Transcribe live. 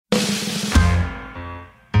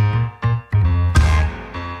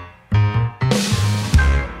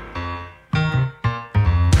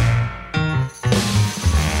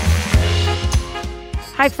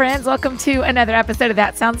Hi, friends. Welcome to another episode of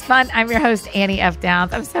That Sounds Fun. I'm your host, Annie F.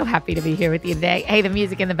 Downs. I'm so happy to be here with you today. Hey, the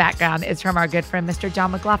music in the background is from our good friend, Mr.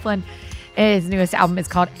 John McLaughlin. His newest album is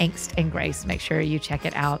called Angst and Grace. Make sure you check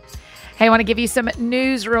it out. Hey, I want to give you some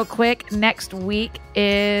news real quick. Next week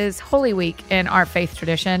is Holy Week in our faith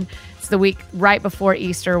tradition. It's the week right before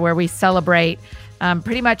Easter where we celebrate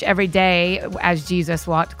pretty much every day as Jesus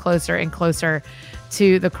walked closer and closer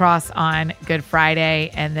to the cross on Good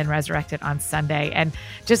Friday and then resurrected on Sunday. And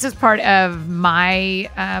just as part of my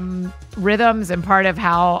rhythms and part of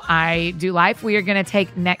how I do life, we are going to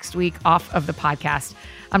take next week off of the podcast.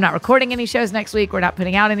 I'm not recording any shows next week. We're not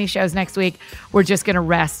putting out any shows next week. We're just going to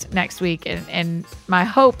rest next week. And my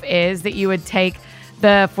hope is that you would take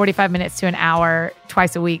the 45 minutes to an hour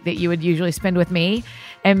twice a week that you would usually spend with me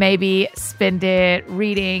and maybe spend it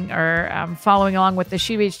reading or following along with the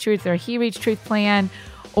She Reads Truth or He Reads Truth plan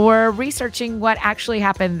or researching what actually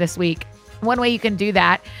happened this week. One way you can do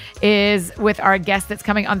that is with our guest that's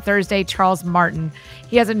coming on Thursday, Charles Martin.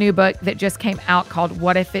 He has a new book that just came out called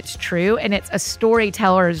What If It's True? And it's a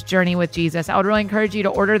storyteller's journey with Jesus. I would really encourage you to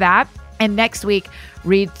order that. And next week,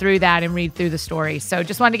 read through that and read through the story. So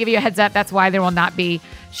just wanted to give you a heads up. That's why there will not be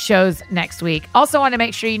shows next week. Also want to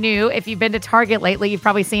make sure you knew, if you've been to Target lately, you've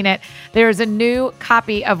probably seen it. There's a new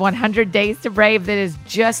copy of 100 Days to Brave that is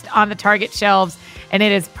just on the Target shelves. And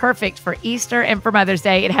it is perfect for Easter and for Mother's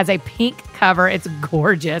Day. It has a pink cover. It's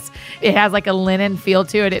gorgeous. It has like a linen feel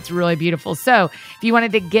to it. It's really beautiful. So if you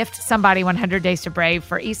wanted to gift somebody 100 Days to Brave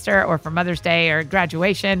for Easter or for Mother's Day or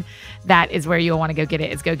graduation, that is where you'll want to go get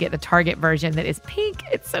it, is go get the Target version that is pink.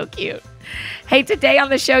 It's so cute. Hey, today on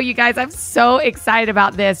the show, you guys, I'm so excited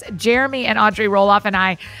about this. Jeremy and Audrey Roloff and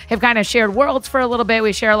I have kind of shared worlds for a little bit.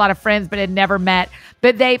 We share a lot of friends, but had never met.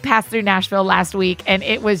 But they passed through Nashville last week, and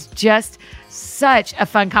it was just such a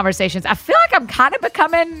fun conversation. I feel like I'm kind of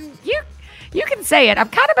becoming, you can say it, I'm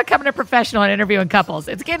kind of becoming a professional in interviewing couples.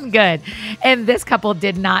 It's getting good. And this couple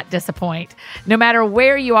did not disappoint. No matter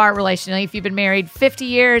where you are relationally, if you've been married 50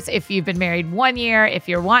 years, if you've been married 1 year, if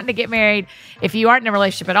you're wanting to get married, if you aren't in a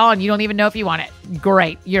relationship at all and you don't even know if you want it,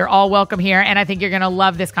 great. You're all welcome here. And I think you're going to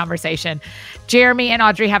love this conversation. Jeremy and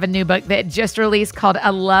Audrey have a new book that just released called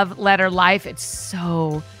A Love Letter Life. It's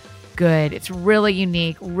so good. It's really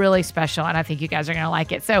unique, really special, and I think you guys are going to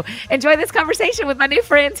like it. So enjoy this conversation with my new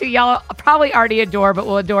friends who y'all probably already adore, but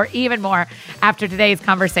will adore even more after today's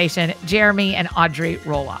conversation, Jeremy and Audrey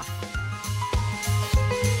Roloff.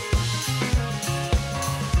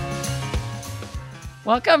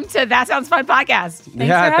 Welcome to That Sounds Fun podcast.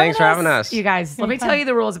 Thanks for having us. You guys, let me tell you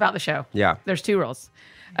the rules about the show. Yeah. There's 2 rules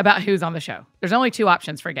about who's on the show. There's only 2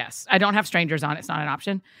 options for guests. I don't have strangers on. It's not an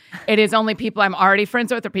option. It is only people I'm already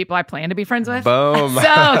friends with or people I plan to be friends with. Boom. So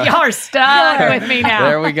y'all are stuck with me now.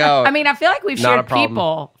 There we go. I mean, I feel like we've shared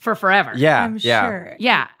people for forever. Yeah. I'm sure.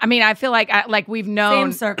 Yeah. I mean, I feel like we've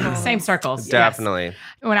known. Same circles. Definitely. Yes.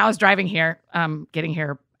 When I was driving here, getting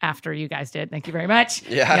here after you guys did. Thank you very much.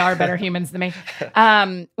 Yeah. Y'all are better humans than me.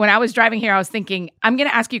 When I was driving here, I was thinking, I'm going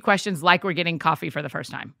to ask you questions like we're getting coffee for the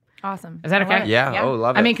first time. Awesome. Is that okay? Yeah. Oh,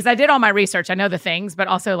 love it. I mean, because I did all my research. I know the things, but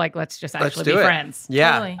also let's just actually be friends.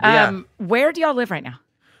 Yeah. Totally. Yeah. Where do y'all live right now?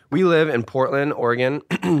 We live in Portland, Oregon,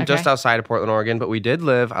 just outside of Portland, Oregon. But we did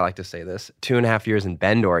live, I like to say this, 2.5 years in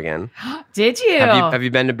Bend, Oregon. Did you? Have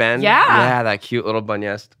you been to Bend? Yeah. Yeah, that cute little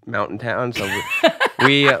Bunyest mountain town. So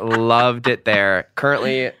we loved it there.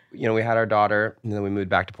 Currently, we had our daughter, and then we moved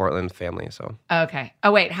back to Portland with family. So Okay.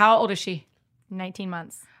 Oh, wait. How old is she? 19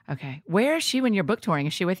 months. Okay. Where is she when you're book touring?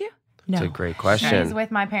 Is she with you? No. it's a great question. She's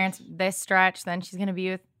with my parents this stretch. Then she's going to be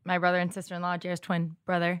with my brother and sister-in-law, Jared's twin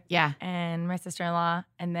brother, Yeah. and my sister-in-law.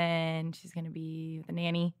 And then she's going to be with the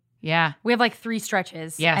nanny. Yeah. We have like 3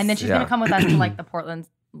 stretches. Yes. And then she's Yeah. going to come with us to like the Portland,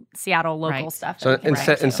 Seattle local Right. stuff. So that we can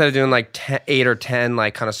ride to. instead of doing like 8 or 10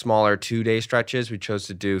 like kind of smaller 2-day stretches, we chose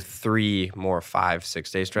to do 3 more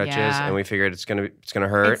 5-6-day stretches, Yeah. and we figured it's gonna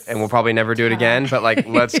hurt, It's and we'll probably never do it tough. again. But like,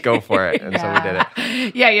 let's go for it, and so we did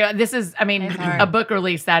it. Yeah. This is, I mean, It's hard. a book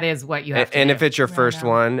release, that is what you have to And do. if it's your I first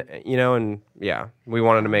know. one, and yeah, we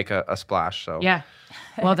wanted to make a splash. So Yeah.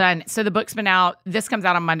 Well done. So the book's been out. This comes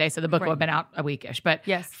out on Monday, so the book will Right. have been out a weekish. But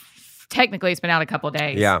Yes. technically, it's been out a couple of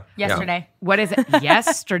days. yeah, Yesterday. What is it?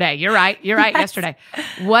 Yesterday. You're right. Yes. Yesterday.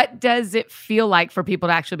 What does it feel like for people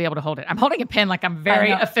to actually be able to hold it? I'm holding a pen like I'm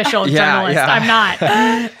very I know. official Yeah, journalist. yeah. I'm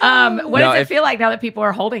not. What No, does it if- feel like now that people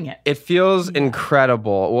are holding it? It feels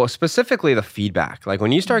incredible. Well, specifically the feedback. Like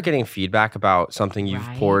when you start getting feedback about something you've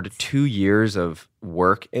Right. poured 2 years of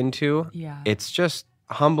work into, Yeah. it's just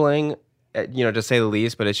humbling to say the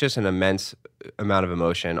least, but it's just an immense amount of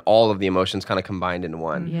emotion. All of the emotions kind of combined into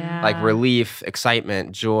one. Yeah. Like relief,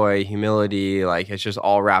 excitement, joy, humility. Like it's just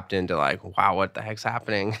all wrapped into like, wow, what the heck's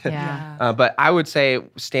happening? Yeah. But I would say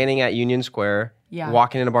standing at Union Square,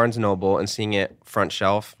 walking into Barnes & Noble and seeing it front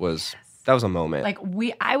shelf that was a moment. Like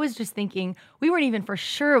I was just thinking, we weren't even for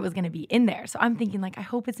sure it was going to be in there. So I'm thinking like, I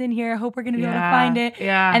hope it's in here. I hope we're going to be able to find it.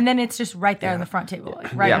 Yeah. And then it's just right there on the front table,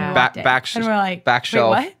 like right when we walked in. And we're like, back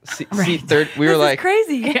shelf. Wait, what? Seat third. We were This like is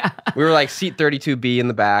crazy. Yeah. We were like seat 32B in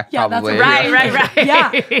the back, Yeah, that's probably. Right.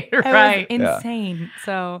 Yeah. Right. It was insane.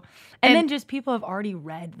 So, and then just people have already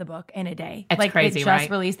read the book in a day. It's like crazy, it just right?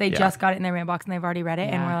 released. They just got it in their mailbox and they've already read it.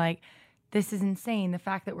 And Yeah. we're like, this is insane. The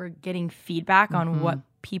fact that we're getting feedback on what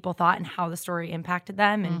people thought and how the story impacted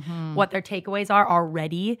them and what their takeaways are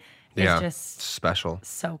already is just special.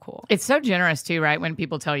 so cool. It's so generous too, right? When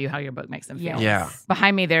people tell you how your book makes them feel. Yes. Yeah.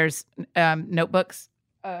 Behind me, there's notebooks,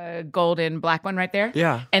 gold and black one right there.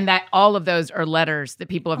 Yeah. And that all of those are letters that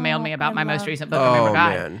people have mailed me about I my most love recent book, Remember Oh,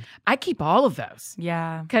 God. man. I keep all of those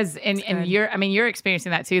Yeah. because and good. you're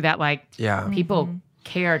experiencing that too. That like Yeah. people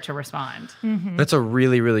care to respond. That's a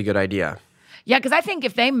really, really good idea. Yeah, because I think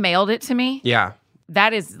if they mailed it to me, Yeah.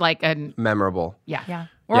 that is like a Memorable. Yeah.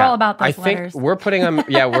 We're all about those I letters. think we're putting them.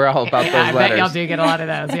 Yeah, we're all about I those bet letters. y'all do get a lot of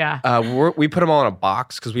those. Yeah. We put them all in a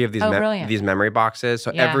box because we have these brilliant. these memory boxes.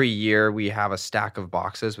 So Yeah. every year we have a stack of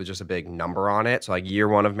boxes with just a big number on it. So like year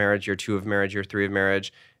 1 of marriage, year 2 of marriage, year 3 of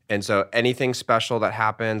marriage. And so anything special that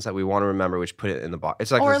happens that we want to remember, we just put it in the box.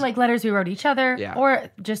 It's like or this- like letters we wrote each other, Yeah. or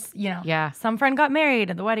just some friend got married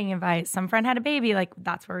and the wedding invite, some friend had a baby. Like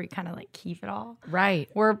that's where we kind of like keep it all. Right.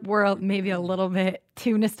 We're maybe a little bit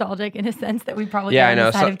too nostalgic in a sense that we probably Yeah, get I on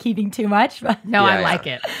know. the side of keeping too much. But No, Yeah, I yeah. like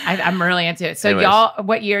it. I'm really into it. So Anyways. y'all,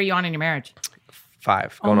 what year are you on in your marriage?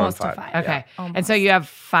 5, going almost on to 5. five. Okay. Almost. And so you have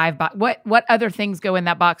 5 what other things go in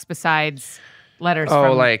that box besides letters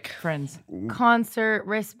from like friends? concert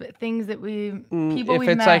things that we people If we've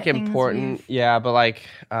it's met, like things important, we've- yeah, but like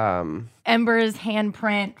Ember's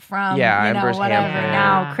handprint from Ember's whatever handprint.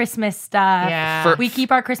 now Christmas stuff. Yeah. We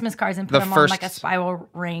keep our Christmas cards and put The them on first- like a spiral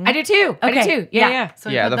ring. I do too. I do too. Yeah. So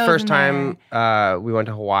we yeah, put the those first in time there. we went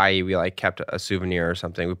to Hawaii, we like kept a souvenir or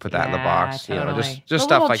something. We put that in the Yeah, box, totally. just the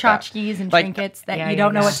stuff little like that. tchotchkes and Like- trinkets that Yeah, you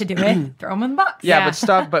don't know yeah. what to do with. Throw them in the box. Yeah, Yeah. but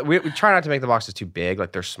stuff. But we try not to make the boxes too big.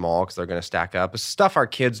 Like they're small because they're going to stack up. But stuff our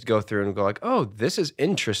kids go through and go like, "Oh, this is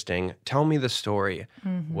interesting. Tell me the story."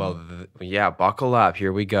 Well, yeah, buckle up.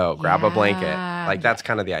 Here we go. Grab a blanket. Yeah. Like that's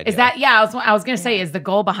kind of the idea. Is that I was going to say, is the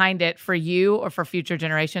goal behind it for you or for future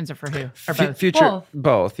generations or for who? Or both? future?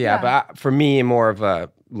 Both. Yeah. Yeah. But for me, more of a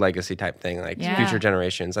legacy type thing, like Yeah. future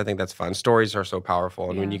generations. I think that's fun. Stories are so powerful,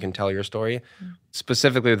 and when you can tell your story,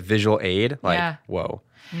 specifically with visual aid, like Yeah. whoa.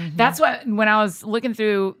 That's what, when I was looking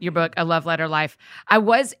through your book, A Love Letter Life, I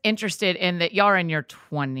was interested in that y'all are in your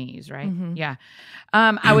 20s, right? Yeah.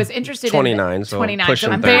 I was interested 29, in so 29. pushing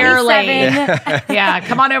So 30. barely. 27. Yeah.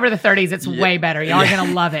 Come on over to the 30s. It's way better. Y'all are going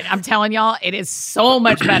to love it. I'm telling y'all, it is so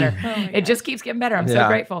much better. It just keeps getting better. I'm so Yeah.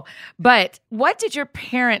 grateful. But what did your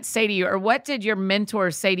parents say to you, or what did your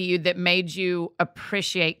mentors say to you that made you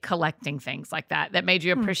appreciate collecting things like that, that made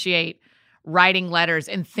you appreciate writing letters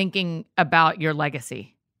and thinking about your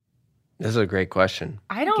legacy? This is a great question.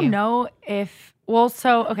 I you. don't know if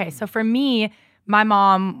so for me, my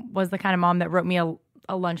mom was the kind of mom that wrote me a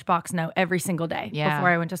lunchbox note every single day Yeah. before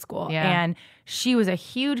I went to school. Yeah. And she was a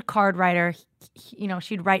huge card writer.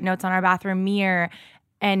 She'd write notes on our bathroom mirror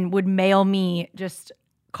and would mail me just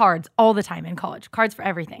cards all the time in college, cards for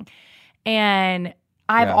everything. And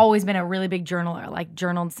I've Yeah. always been a really big journaler, like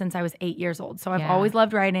journaled since I was 8 years old. So I've Yeah. always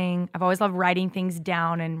loved writing. I've always loved writing things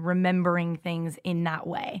down and remembering things in that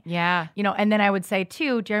way. Yeah. And then I would say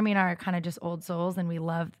too, Jeremy and I are kind of just old souls and we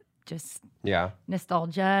love just Yeah.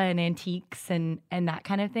 nostalgia and antiques and that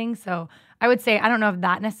kind of thing. So I would say, I don't know if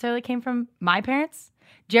that necessarily came from my parents,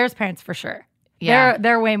 Jared's parents for sure. Yeah.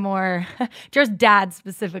 They're way more, Jared's dad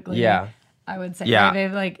specifically. Yeah. I would say. Yeah.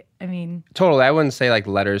 They've I Totally. I wouldn't say like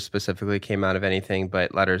letters specifically came out of anything,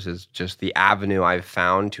 but letters is just the avenue I've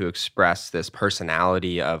found to express this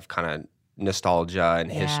personality of kind of nostalgia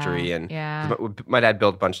and history. And Yeah. my dad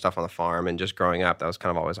built a bunch of stuff on the farm, and just growing up, that was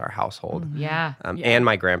kind of always our household. Yeah. And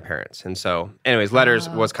my grandparents. And so, anyways, letters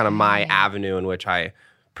was kind of my avenue in which I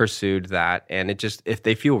pursued that. And it just, if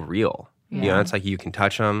they feel real, it's like you can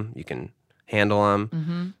touch them, you can handle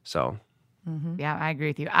them. So, Yeah, I agree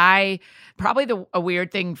with you. Probably a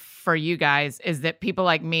weird thing for you guys is that people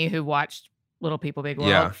like me who watched Little People Big World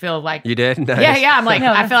Yeah. feel like you did? Nice. yeah. I'm like,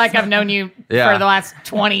 No, I feel like I've known you Yeah. for the last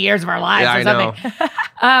 20 years of our lives Yeah, or I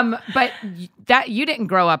something. But that you didn't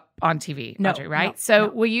grow up on TV, No, Audrey, right? no, so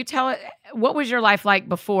no. will you tell it? What was your life like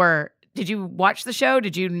before did you watch the show?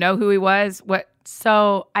 Did you know who he was? What?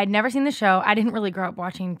 So I'd never seen the show. I didn't really grow up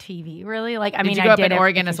watching TV, really. Like, I mean, you grow I up did in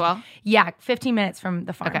Oregon as well? Yeah, 15 minutes from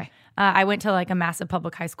the farm. Okay. I went to like a massive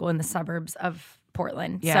public high school in the suburbs of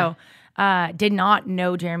Portland. Yeah. So did not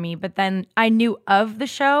know Jeremy, but then I knew of the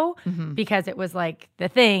show because it was like the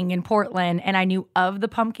thing in Portland, and I knew of the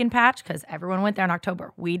pumpkin patch because everyone went there in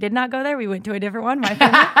October. We did not go there. We went to a different one, my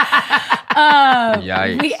family.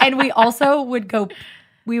 Yikes. We also would go.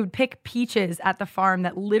 We would pick peaches at the farm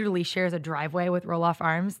that literally shares a driveway with Roloff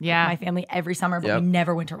Farms. Yeah. My family every summer, but we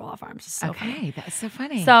never went to Roloff Farms. It's so funny. Okay, that's so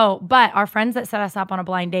funny. So, but our friends that set us up on a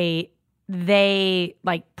blind date, they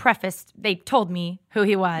they told me who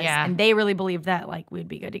he was, and they really believed that like we'd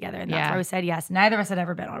be good together, and that's why we said yes. Neither of us had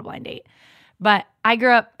ever been on a blind date, but I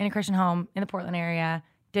grew up in a Christian home in the Portland area.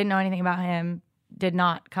 Didn't know anything about him. Did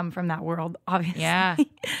not come from that world, obviously. Yeah.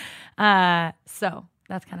 So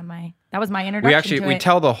that's kind of that was my introduction. We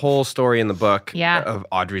tell the whole story in the book Yeah. of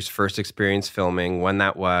Audrey's first experience filming, when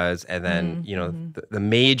that was, and then the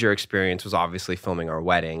major experience was obviously filming our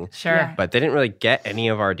wedding. Sure. Yeah. But they didn't really get any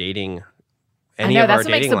of our dating. I know that's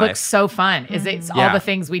what makes the book so fun. Is it's all the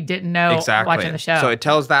things we didn't know watching the show. So it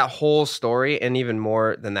tells that whole story, and even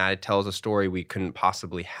more than that, it tells a story we couldn't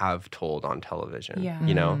possibly have told on television. Yeah.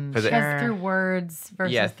 You know, because through words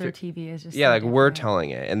versus through TV is just like we're telling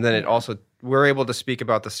it, and then it also we're able to speak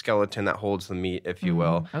about the skeleton that holds the meat, if you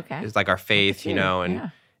will. Okay, it's like our faith,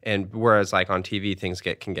 and whereas like on TV things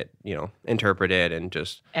can get interpreted and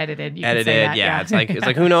just edited. Yeah, it's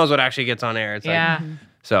like who knows what actually gets on air. It's like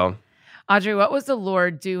so. Audrey, what was the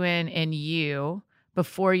Lord doing in you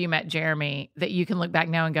before you met Jeremy that you can look back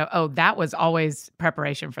now and go, oh, that was always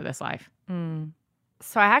preparation for this life?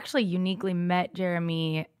 So I actually uniquely met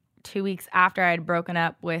Jeremy 2 weeks after I had broken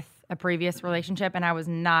up with a previous relationship, and I was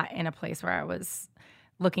not in a place where I was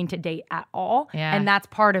looking to date at all. Yeah. And that's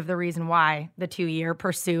part of the reason why the 2-year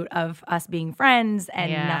pursuit of us being friends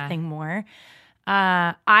and nothing more.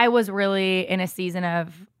 I was really in a season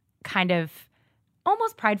of kind of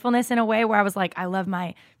almost pridefulness in a way where I was like, I love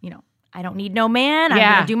my, I don't need no man. I'm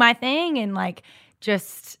going to do my thing. And like,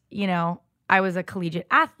 just, I was a collegiate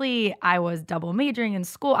athlete. I was double majoring in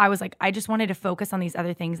school. I was like, I just wanted to focus on these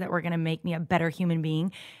other things that were going to make me a better human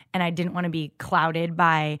being. And I didn't want to be clouded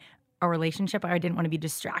by a relationship, or I didn't want to be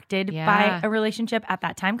distracted by a relationship at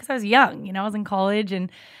that time because I was young, I was in college.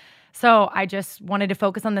 And so I just wanted to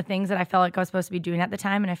focus on the things that I felt like I was supposed to be doing at the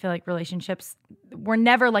time. And I feel like relationships were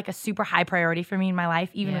never like a super high priority for me in my life.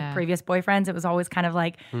 Even with previous boyfriends, it was always kind of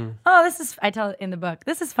like, oh, I tell it in the book,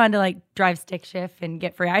 this is fun to like drive stick shift and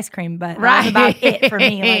get free ice cream. But that was about it for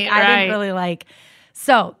me. Like I didn't really like.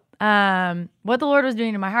 So what the Lord was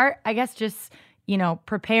doing in my heart, I guess just,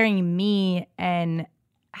 preparing me and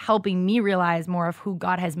helping me realize more of who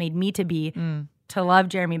God has made me to be. To love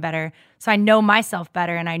Jeremy better. So I know myself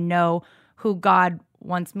better, and I know who God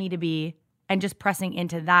wants me to be, and just pressing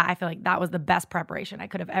into that. I feel like that was the best preparation I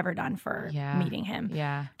could have ever done for meeting him.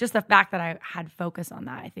 Yeah. Just the fact that I had focus on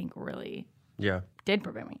that, I think really did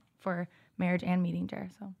prepare me for marriage and meeting Jer.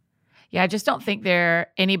 So yeah, I just don't think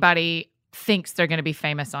anybody thinks they're going to be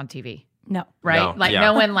famous on TV. No. Right? No,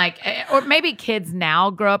 no one or maybe kids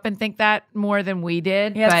now grow up and think that more than we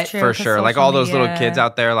did. Yeah, but true, for sure. Like all those little kids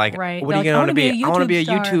out there, like, what are you going to be? I want to be a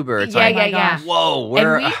YouTuber. It's whoa.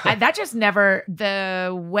 That just never,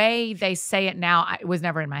 the way they say it now, it was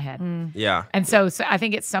never in my head. Yeah. And so I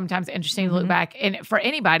think it's sometimes interesting to look back. And for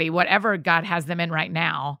anybody, whatever God has them in right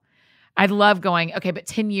now, I'd love going, okay, but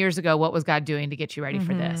 10 years ago, what was God doing to get you ready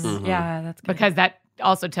for this? Yeah, that's good. Because that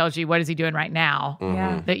also tells you what is he doing right now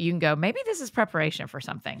Yeah. that you can go, maybe this is preparation for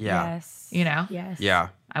something. Yeah. Yes. Yes. Yeah.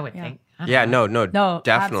 I would think. Yeah, no,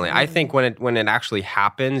 definitely. Absolutely. I think when it actually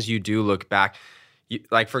happens, you do look back.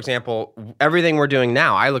 Like, for example, everything we're doing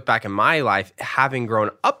now, I look back in my life, having grown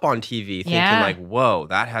up on TV, thinking like, whoa,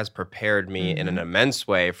 that has prepared me in an immense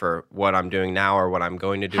way for what I'm doing now or what I'm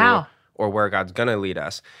going to do or where God's going to lead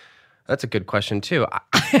us. That's a good question, too.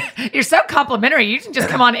 You're so complimentary. You can just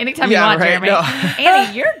come on anytime you want, Jeremy. No.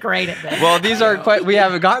 Annie, you're great at this. Well, these are we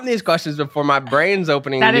haven't gotten these questions before. My brain's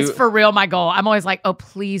opening. That is for real my goal. I'm always like, oh,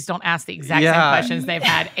 please don't ask the exact same questions they've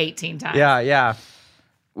had 18 times. Yeah.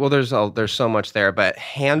 Well, there's so much there, but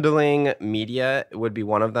handling media would be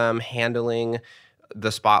one of them. Handling the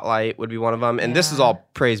spotlight would be one of them. And this is all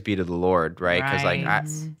praise be to the Lord, right?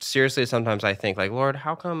 Because seriously, sometimes I think like, Lord,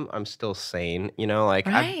 how come I'm still sane?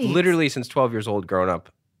 I've literally since 12 years old grown up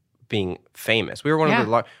being famous. We were one of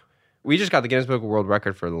the we just got the Guinness Book of World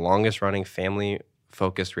Record for the longest running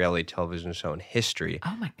family-focused reality television show in history.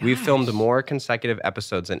 Oh my gosh. We've filmed more consecutive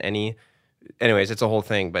episodes than any anyways, it's a whole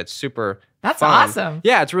thing, but it's super That's fun. awesome.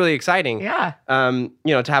 Yeah, it's really exciting. Yeah. To have a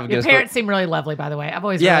Your Guinness parents seem really lovely, by the way. I've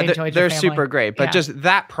always yeah, really enjoyed your they're family. super great. But Yeah. just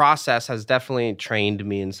that process has definitely trained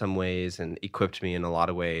me in some ways and equipped me in a lot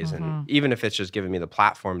of ways. And even if it's just giving me the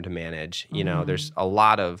platform to manage, there's a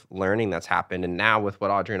lot of learning that's happened. And now with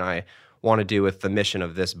what Audrey and I want to do with the mission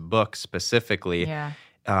of this book specifically,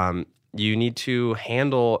 you need to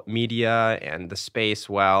handle media and the space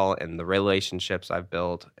well and the relationships I've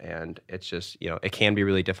built. And it's just, it can be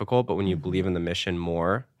really difficult. But when you believe in the mission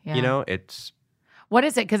more, it's... What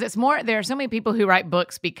is it? Because it's more, there are so many people who write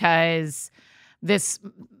books because this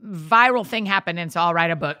viral thing happened and so I'll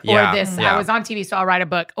write a book. Yeah, Or this, yeah. I was on TV, so I'll write a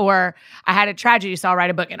book. Or I had a tragedy, so I'll write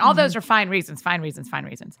a book. And all those are fine reasons.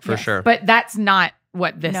 For sure. But that's not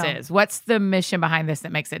what this No. is. What's the mission behind this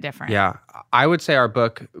that makes it different? Yeah, I would say our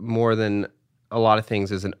book, more than a lot of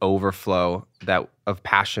things, is an overflow of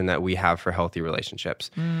passion that we have for healthy relationships.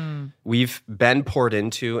 We've been poured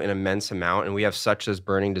into an immense amount, and we have such this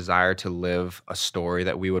burning desire to live a story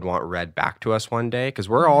that we would want read back to us one day, because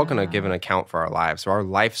we're all going to give an account for our lives. So our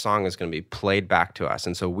life song is going to be played back to us,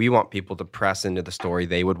 and so we want people to press into the story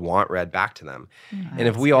they would want read back to them. And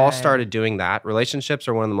if we all started doing that, relationships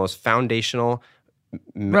are one of the most foundational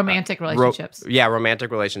Romantic relationships.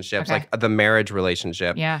 romantic relationships, Okay. like the marriage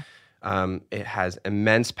relationship. Yeah. It has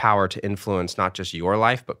immense power to influence not just your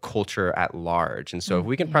life, but culture at large. And so if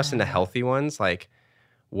we can press into healthy ones, like,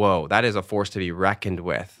 whoa, that is a force to be reckoned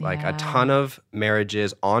with. Like a ton of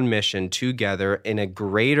marriages on mission together in a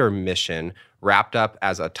greater mission wrapped up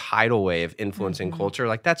as a tidal wave influencing culture.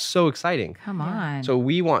 Like, that's so exciting. Come on. So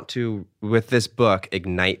we want to, with this book,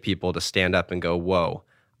 ignite people to stand up and go, whoa,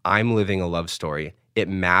 I'm living a love story. It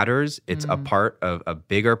matters. It's a part of a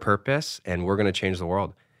bigger purpose, and we're going to change the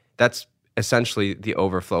world. That's essentially the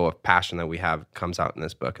overflow of passion that we have comes out in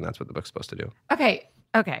this book, and that's what the book's supposed to do. Okay,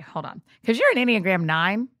 hold on. Because you're an Enneagram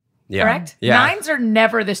 9, Yeah. correct? Yeah. Nines are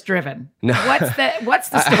never this driven. No. What's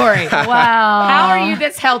the story? Wow. How are you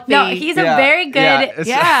this healthy? No, he's a Yeah, very good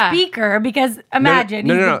yeah, speaker because imagine.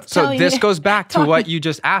 No. he's So telling this you- goes back to what you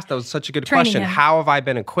just asked. That was such a good Training question. him. How have I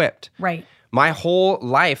been equipped? Right. My whole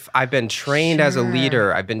life, I've been trained as a Sure.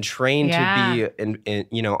 leader. I've been trained Yeah. to be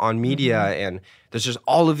in on media, and there's just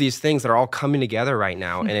all of these things that are all coming together right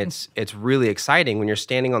now, and it's really exciting when you're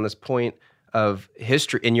standing on this point of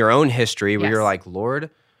history in your own history, where Yes. you're like, Lord,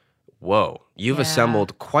 whoa, you've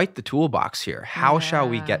assembled quite the toolbox here. How shall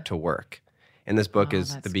we get to work? And this book is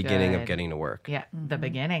the that's beginning of good. getting to work. Yeah, the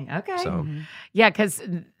beginning. Okay. So Yeah, because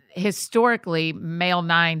historically, male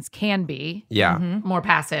 9s can be yeah, more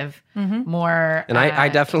passive, more. and I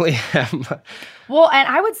definitely am. Well, and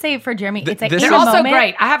I would say for Jeremy, it's like this in They're a is- also moment,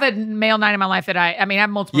 great. I have a male 9 in my life that I have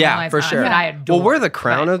multiple male Yeah, 9s for sure. that I adore. Well, we're the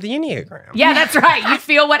crown of the Enneagram. Yeah, that's right. You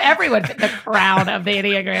feel what everyone, the crown of the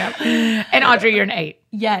Enneagram. And Audrey, you're an 8.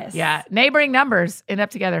 Yes. Yeah. Neighboring numbers end up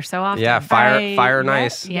together so often. Yeah, fire Right.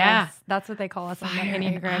 nice. Yeah. Yes, that's what they call us on the Fire and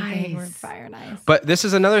Enneagram thing. We're ice. fire and ice. But this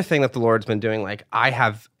is another thing that the Lord's been doing. Like, I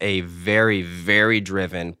have a very, very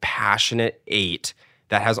driven, passionate 8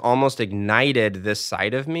 that has almost ignited this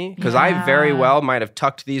side of me. Because I very well might have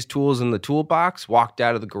tucked these tools in the toolbox, walked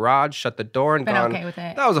out of the garage, shut the door, and Been gone, okay with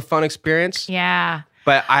it. that was a fun experience. Yeah.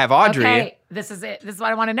 But I have Audrey. Okay, this is it. This is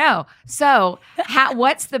what I want to know. So,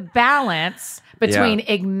 what's the balance between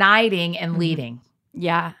igniting and leading?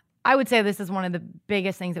 Yeah. I would say this is one of the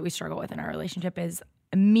biggest things that we struggle with in our relationship is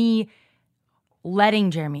me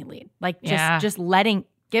letting Jeremy lead. Like just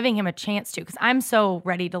giving him a chance to. Because I'm so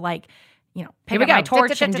ready to pick up my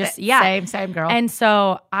torch and just Same girl. And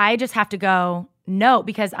so I just have to go, no,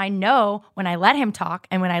 because I know when I let him talk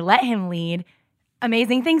and when I let him lead,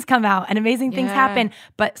 amazing things come out and amazing things happen.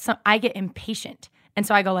 But I get impatient. And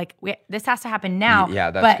so I go this has to happen now.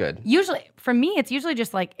 Yeah, that's but good. Usually, for me, it's usually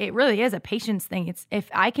just it really is a patience thing. It's if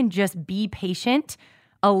I can just be patient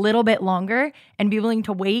a little bit longer and be willing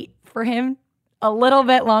to wait for him a little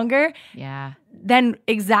bit longer, yeah. then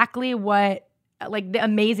exactly what the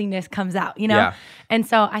amazingness comes out, Yeah. And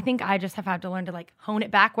so I think I just have had to learn to hone it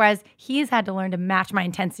back, whereas he's had to learn to match my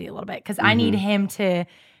intensity a little bit because I need him to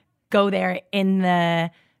go there in the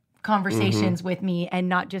conversations with me and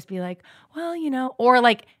not just be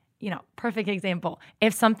perfect example.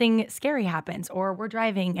 If something scary happens or we're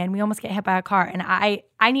driving and we almost get hit by a car and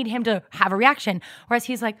I need him to have a reaction, whereas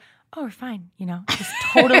he's like, oh, we're fine, just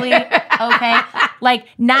totally okay.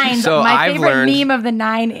 9, So my I've favorite learned- meme of the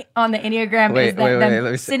 9 on the Enneagram is that wait, them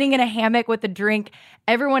let me see. sitting in a hammock with a drink.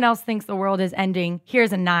 Everyone else thinks the world is ending.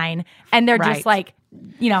 Here's a 9. And they're just Right.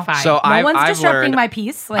 Fine. So no one's I've disrupting learned, my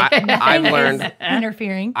peace. Like I've nothing learned- is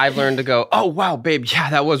interfering. I've learned to go, oh wow, babe,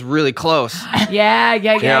 yeah, that was really close. yeah.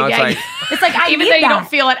 It's like, It's like I Even need though you that. don't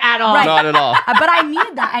feel it at all. Right. not at all. But I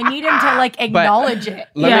need that. I need him to like acknowledge it.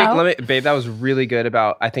 Let me, babe, that was really good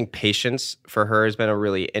about, I think patience for her has been a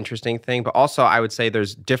really interesting thing. But also I would say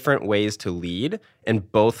there's different ways to lead, and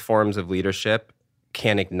both forms of leadership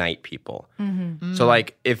can ignite people. So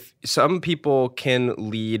like if some people can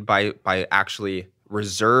lead by actually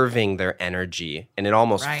reserving their energy, and it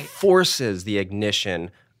almost forces the ignition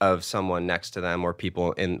of someone next to them or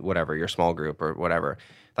people in whatever, your small group or whatever.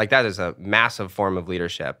 Like that is a massive form of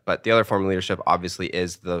leadership. But the other form of leadership obviously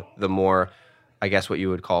is the more, I guess what you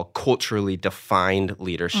would call culturally defined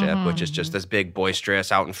leadership, which is just this big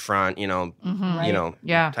boisterous out in front,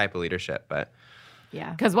 type of leadership. But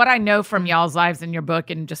Yeah. Because what I know from y'all's lives in your book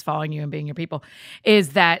and just following you and being your people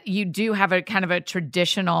is that you do have a kind of a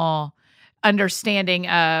traditional understanding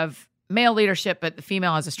of male leadership, but the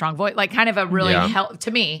female has a strong voice, like kind of a really,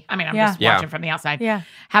 to me, I mean, I'm just watching from the outside,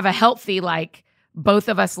 have a healthy, like, both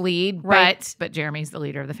of us lead, but Jeremy's the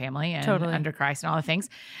leader of the family and under Christ and all the things.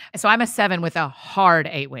 So I'm a 7 with a hard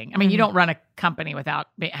 8-wing. I mean, you don't run a company without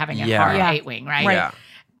having a hard 8-wing, right? Yeah.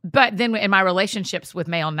 But then in my relationships with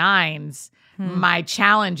male 9s, my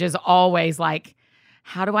challenge is always like,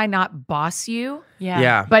 how do I not boss you?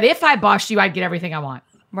 Yeah. But if I bossed you, I'd get everything I want.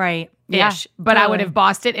 Right. Ish. But I would have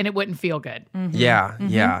bossed it and it wouldn't feel good. Yeah.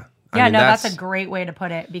 Yeah. Yeah, that's a great way to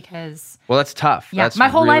put it because well, that's tough. Yeah, that's my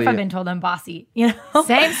whole life really- I've been told I'm bossy. You know,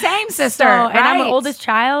 Same, sister. So, and I'm the right. oldest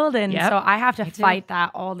child, and Yep. so I have to fight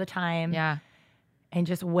that all the time. Yeah. And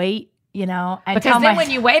just wait, and Because tell then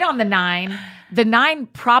when you wait on the 9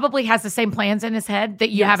 probably has the same plans in his head that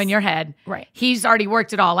you have in your head. Right. He's already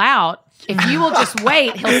worked it all out. If you will just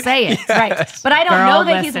wait, he'll say it. Right. But I don't Girl, know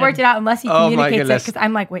that he's listen. worked it out unless he Oh, my communicates it. goodness. Because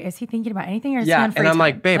I'm like, wait, is he thinking about anything or is he Yeah, on free and I'm time?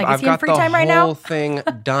 like, babe, is I've he on got free the time right whole now? thing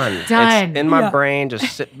done. Done. It's in my brain.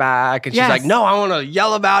 Just sit back. And she's Yes. like, no, I want to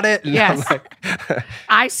yell about it. And Yes. I'm like,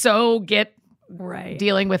 I so get Right.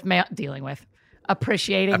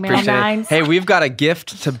 appreciating male appreciate it. 9s. Hey, we've got a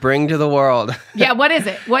gift to bring to the world. Yeah, what is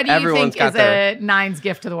it? What do you Everyone's think is got their- a 9's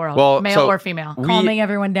gift to the world? Well, male so or female? Calming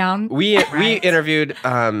everyone down. We Right. interviewed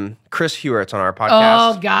Chris Hewitts on our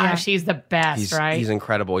podcast. Oh gosh, he's the best, right? He's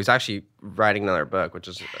incredible. He's actually writing another book, which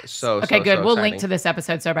is so Okay, good. so We'll link exciting. to this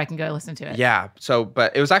episode so everybody can go listen to it. Yeah. So,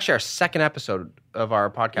 but it was actually our second episode of our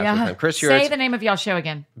podcast with him. Chris Say Hewitts, the name of y'all's show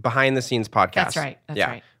again. Behind the Scenes podcast. That's right. That's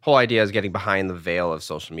right. Whole idea is getting behind the veil of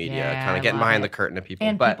social media, Yeah, kind I of getting love behind it. the curtain of people.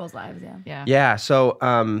 and but people's lives, yeah. Yeah. yeah, so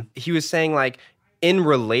he was saying like in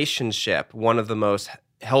relationship, one of the most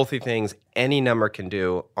healthy things any number can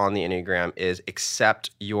do on the Enneagram is accept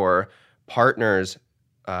your partner's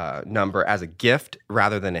number as a gift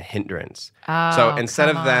rather than a hindrance. So Oh, instead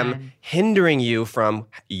of come them on. hindering you from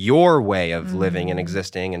your way of living and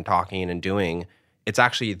existing and talking and doing, it's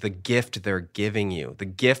actually the gift they're giving you, the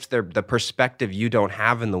gift, the perspective you don't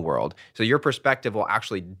have in the world. So your perspective will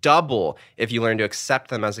actually double if you learn to accept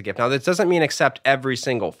them as a gift. Now, this doesn't mean accept every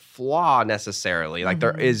single flaw necessarily. Like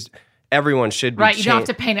there is, everyone should be Right, you don't have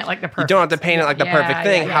changed. to paint it like the perfect. You don't have to paint it like the Yeah, perfect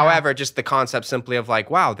thing. yeah. However, just the concept simply of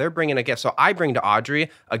like, wow, they're bringing a gift. So I bring to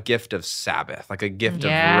Audrey a gift of Sabbath, like a gift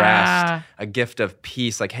of Yeah. rest, a gift of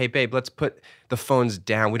peace. Like, hey, babe, let's put the phones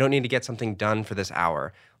down. We don't need to get something done for this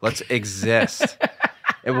hour. Let's exist.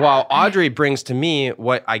 And while Audrey brings to me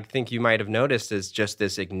what I think you might have noticed is just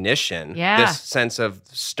this ignition, Yeah. this sense of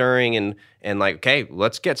stirring and like, okay,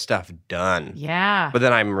 let's get stuff done. Yeah. But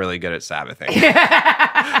then I'm really good at Sabbathing.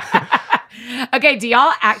 Okay, do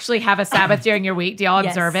y'all actually have a Sabbath during your week? Do y'all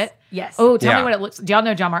Yes. observe it? Yes. Oh, tell Yeah. me what it looks. Do y'all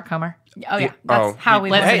know John Mark Comer? Oh, yeah. That's how we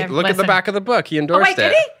Listen, live. Hey, look at the Listen. back of the book. He endorsed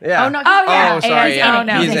did it. he? Yeah. Oh, no. Oh, yeah. Oh, sorry. And- oh,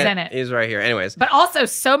 no, he's in it. He's right here. Anyways. But also,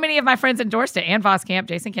 so many of my friends endorsed it. Ann Voskamp,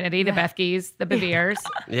 Jason Kennedy, the Bethkes, the Beveres.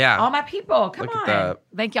 Yeah. All my people. Come Look on. at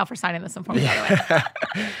Thank y'all for signing this one for me, by the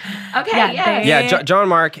way. Okay, Yeah, yeah. they- Yeah, John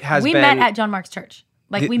Mark has We been met at John Mark's church.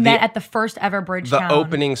 Like, we met at the first ever the Bridgetown.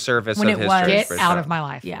 opening service when of it his was- church. Get Bridgetown. out of my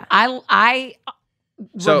life. Yeah. I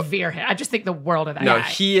So- revere him. I just think the world of that No, guy.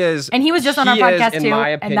 he is. And he was just on our he is, podcast, in too. my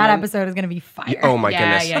And that opinion- episode is going to be fire. Oh my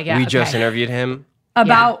Yeah, goodness. yeah, We just okay. interviewed him.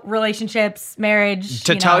 About relationships, marriage.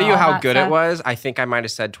 To tell you all how that good stuff. it was, I think I might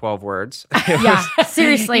have said 12 words. Yeah,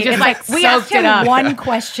 seriously. You just, It's like, we soaked asked it him up. one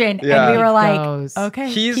question Yeah. and we were He like, goes. okay,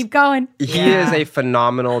 He's- keep going. He Yeah. is a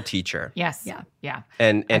phenomenal teacher. Yes. Yeah. Yeah.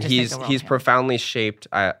 And I just think he's the world he's of him. profoundly shaped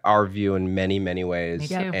our view in many ways. Me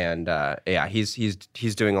too. And yeah,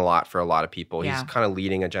 he's doing a lot for a lot of people. Yeah. He's kind of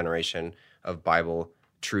leading a generation of Bible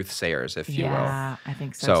truth sayers, if you will. Yeah, I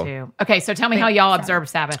think so, So- too. Okay, so tell me how y'all observe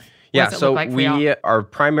Sabbath. What Yeah, does it so look like for y'all? our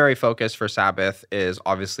primary focus for Sabbath is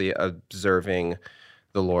obviously observing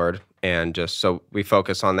the Lord. And just so we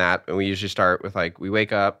focus on that. And we usually start with like, we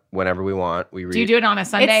wake up whenever we want. We read. Do you do it on a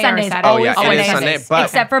Sunday It's Sundays. or Saturday? Oh, yeah, Always it is Sundays. Sunday. But,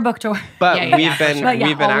 Except for book tour. but Yeah, we've been, But yeah,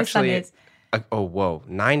 we've been always actually, Sundays. oh, whoa,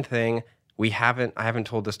 9 thing. I haven't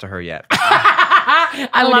told this to her yet.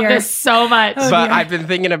 I love dear. this so much. But dear. I've been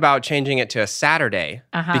thinking about changing it to a Saturday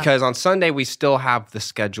because on Sunday we still have the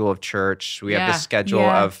schedule of church. We have Yeah. the schedule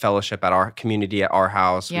Yeah. of fellowship at our community at our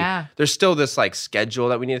house. Yeah. There's still this like schedule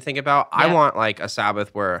that we need to think about. I Yeah. want like a Sabbath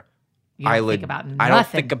where You don't I think about I don't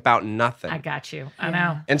nothing. think about nothing. I got you. I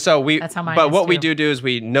know. And so That's how mine but is what we too. do is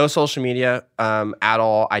we no social media at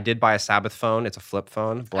all. I did buy a Sabbath phone. It's a flip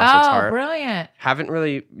phone. Bless its Oh, heart. brilliant. Haven't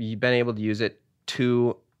really been able to use it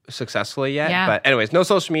too successfully yet. Yeah. But anyways, no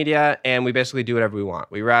social media, and we basically do whatever we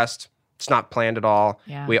want. We rest. It's not planned at all.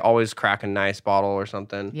 Yeah. We always crack a nice bottle or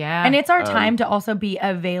something. Yeah. And it's our time to also be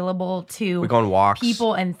available to We go on walks.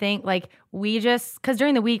 people and think like we just, because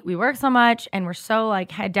during the week we work so much and we're so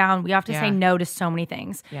like head down, we have to Yeah. say no to so many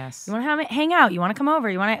things. Yes. You want to hang out? You want to come over?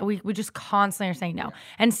 You want to? We just constantly are saying no.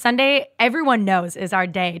 And Sunday, everyone knows is our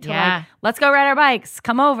day to Yeah. like, let's go ride our bikes.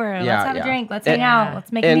 Come over. Yeah, Let's have yeah. a drink. Let's And- hang out.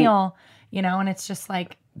 Let's make a and- meal. You know, and it's just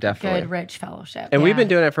like Definitely. good, rich fellowship. And we've Yeah. been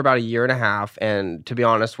doing it for about a year and a half. And to be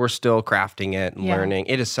honest, we're still crafting it and Yeah. learning.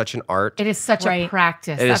 It is such an art. It is such a Right.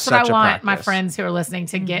 practice. It is That's what I such a want my practice. friends who are listening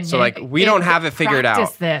to get. So, like, we don't have it figured out.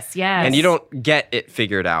 Practice this, yes. And you don't get it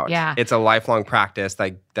figured out. Yeah. It's a lifelong practice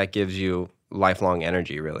that gives you lifelong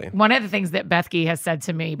energy, really. One of the things that Bethke has said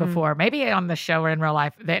to me before, maybe on the show or in real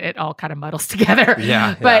life, that it all kind of muddles together.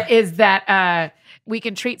 Yeah, But is that we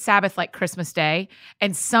can treat Sabbath like Christmas Day,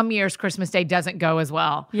 and some years Christmas Day doesn't go as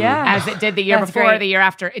well Yeah. as it did the year That's before or great. the year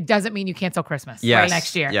after. It doesn't mean you cancel Christmas Yes,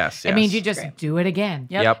 next year. yes, It means yes. you just do it again.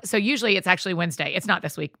 Yep. So usually it's actually Wednesday. It's not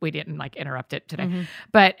this week. We didn't like interrupt it today.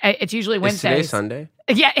 But it's usually Is Wednesdays. today Sunday?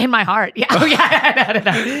 Yeah, in my heart. Yeah. Oh, yeah.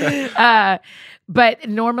 No. But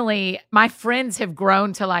normally my friends have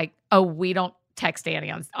grown to like, oh, we don't text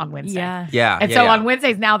Annie on Wednesday. Yeah. Yeah. And yeah, so yeah. on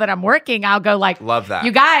Wednesdays, now that I'm working, I'll go like, Love that.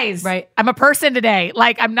 you guys, Right. I'm a person today.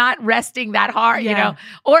 Like I'm not resting that hard, you Yeah.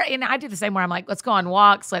 know? And I do the same where I'm like, let's go on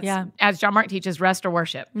walks. Let's, Yeah. as John Mark teaches, rest or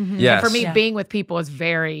worship. Yes. For me, Yeah. being with people is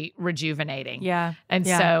very rejuvenating. Yeah. And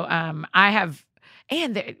Yeah. so I have,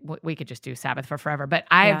 we could just do Sabbath for forever, but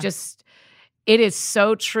I have Yeah. just, it is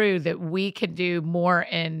so true that we can do more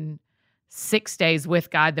in 6 days with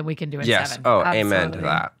God than we can do in Yes. 7. Oh, amen to Absolutely.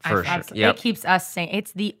 that. For sure. Absolutely. Yep. It keeps us sane.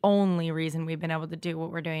 It's the only reason we've been able to do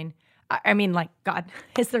what we're doing. I mean, like God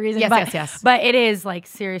is the reason. Yes, but, yes. But it is like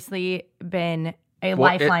seriously been a Well,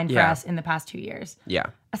 lifeline for yeah. us in the past 2 years, Yeah.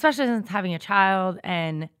 especially since having a child.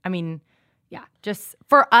 And I mean, yeah, just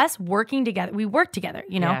for us working together, we work together,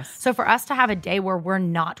 you know? Yes. So for us to have a day where we're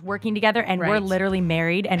not working together and we're Right. literally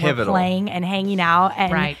married and Pivotal. we're playing and hanging out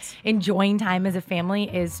and Right. enjoying time as a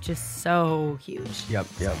family is just so huge. Yep.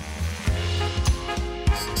 Yep.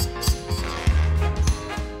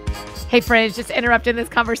 Hey, friends, just interrupting this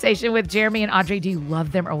conversation with Jeremy and Audrey. Do you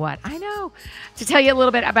love them or what? I know. To tell you a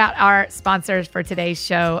little bit about our sponsors for today's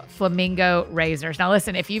show, Flamingo Razors. Now,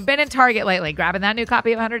 listen, if you've been in Target lately, grabbing that new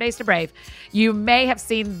copy of 100 Days to Brave, you may have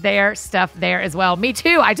seen their stuff there as well. Me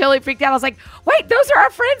too. I totally freaked out. I was like, wait, those are our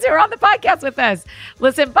friends who are on the podcast with us.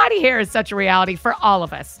 Listen, body hair is such a reality for all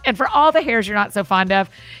of us. And for all the hairs you're not so fond of,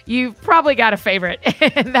 you've probably got a favorite.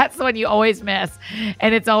 And that's the one you always miss.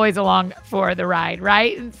 And it's always along for the ride,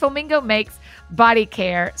 right? And Flamingo makes body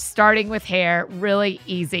care, starting with hair, really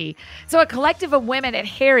easy. So a collective of women at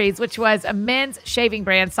Harry's, which was a men's shaving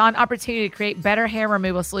brand, saw an opportunity to create better hair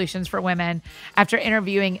removal solutions for women after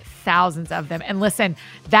interviewing thousands of them. And listen,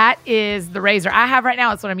 that is the razor I have right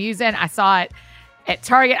now. It's what I'm using. I saw it at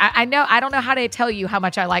Target. I don't know how to tell you how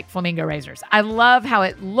much I like Flamingo razors. I love how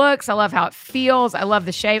it looks. I love how it feels. I love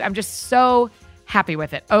the shape. I'm just so happy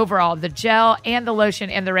with it overall. The gel and the lotion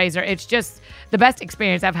and the razor, it's just the best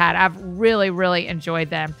experience I've had. I've really, really enjoyed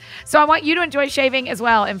them. So I want you to enjoy shaving as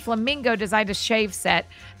well. And Flamingo designed a shave set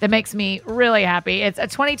that makes me really happy. It's a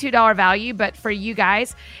 $22 value, but for you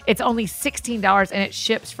guys, it's only $16 and it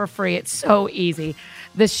ships for free. It's so easy.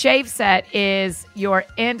 The shave set is your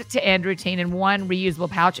end-to-end routine in one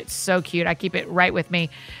reusable pouch. It's so cute. I keep it right with me.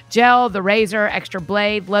 Gel, the razor, extra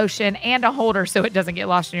blade, lotion, and a holder so it doesn't get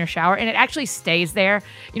lost in your shower. And it actually stays there.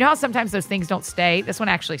 You know how sometimes those things don't stay? This one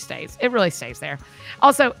actually stays. It really stays there.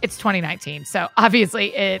 Also, it's 2019, so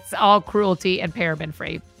obviously it's all cruelty and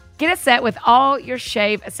paraben-free. Get a set with all your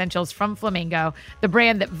shave essentials from Flamingo, the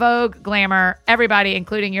brand that Vogue, Glamour, everybody,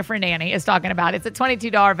 including your friend Annie, is talking about. It's a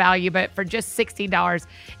 $22 value, but for just $16,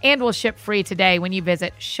 and will ship free today when you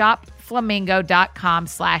visit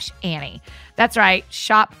shopflamingo.com/Annie. That's right,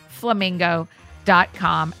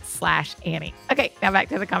 shopflamingo.com/Annie. Okay, now back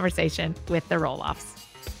to the conversation with the roll-offs.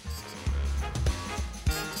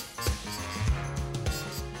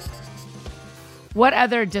 What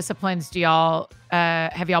other disciplines do y'all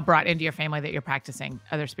have y'all brought into your family that you're practicing?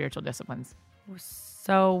 Other spiritual disciplines?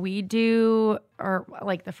 So we do, or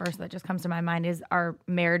like the first that just comes to my mind is our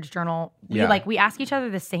marriage journal. Yeah. We ask each other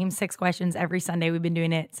the same 6 questions every Sunday. We've been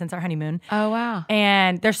doing it since our honeymoon. Oh, wow.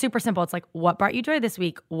 And they're super simple. It's like, what brought you joy this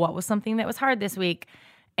week? What was something that was hard this week?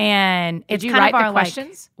 And Did it's you kind write of the our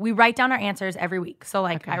questions? we write down our answers every week. So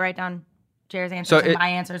like Okay. I write down Jared's answers and my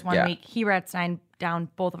answers one yeah. week. He writes down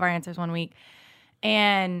both of our answers one week.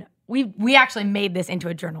 And we actually made this into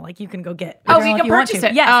a journal. Like you can go get a Oh, journal you if can want purchase to.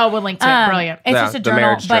 it. Yes. Oh, we'll link to it. Brilliant. It's Yeah, just a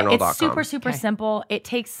journal, but themarriagejournal.com. it's super Okay. simple. It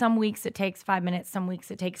takes some weeks, it takes 5 minutes. Some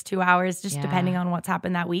weeks it takes 2 hours, just Yeah. depending on what's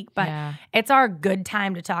happened that week. But Yeah. it's our good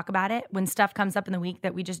time to talk about it when stuff comes up in the week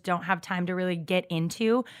that we just don't have time to really get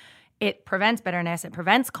into. It prevents bitterness, it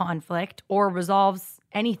prevents conflict, or resolves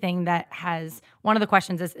anything that has. One of the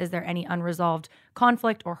questions is there any unresolved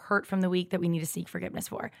conflict or hurt from the week that we need to seek forgiveness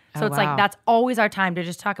for? So Oh, it's wow. like that's always our time to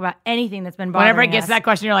just talk about anything that's been bothering Whenever it gets us. to that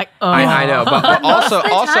question, you're like, oh. I know, but Most also, of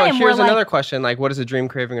the time, here's we're like- another question: like, what is a dream,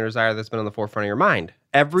 craving, or desire that's been on the forefront of your mind?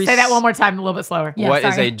 Say that one more time, a little bit slower. Yeah. What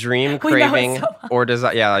is sorry. a dream, We know it craving, so well. or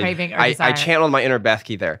desire? Yeah, like, Craving or I desire. channeled my inner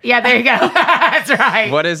Bethke there. Yeah, there you go. That's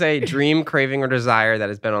right. What is a dream, craving, or desire that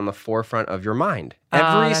has been on the forefront of your mind? Oh,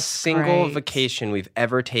 Every that's single great. vacation we've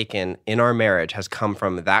ever taken in our marriage has come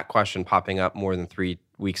from that question popping up more than 3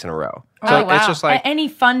 weeks in a row. So Oh, wow. it's just like, any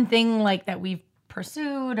fun thing like that we've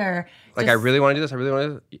pursued or I just- really want to do this. I really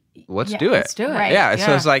want to. Let's Yeah, do it. let's do it. Right. Yeah.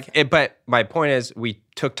 So Yeah. it's like, but my point is, we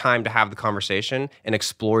took time to have the conversation and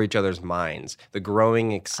explore each other's minds, the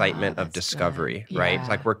growing excitement of that's discovery, good. right? Yeah. It's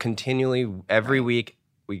like we're continually, every week,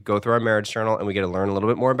 we go through our marriage journal and we get to learn a little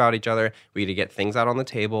bit more about each other. We get to get things out on the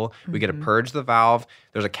table. We get to purge the valve.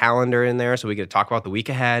 There's a calendar in there, so we get to talk about the week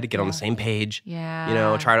ahead, get on the same page. Yeah. You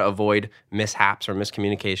know, try to avoid mishaps or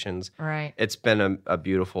miscommunications. Right. It's been a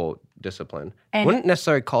beautiful discipline. And- Wouldn't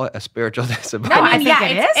necessarily call it a spiritual discipline. No, I mean, think yeah,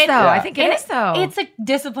 it it's- is, though. it- I think it and is, though. It's a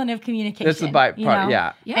discipline of communication. It's the part, you know?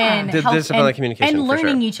 yeah. Yeah. And The discipline of communication, and for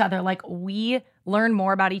learning sure. each other. Like we learn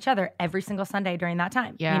more about each other every single Sunday during that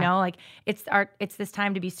time. Yeah. You know, like it's this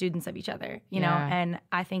time to be students of each other. You know, Yeah. and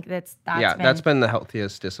I think that's That's been the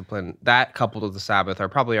healthiest discipline. That coupled with the Sabbath are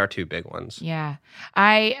probably our 2 big ones. Yeah.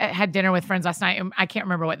 I had dinner with friends last night. And I can't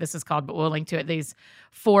remember what this is called, but we'll link to it. These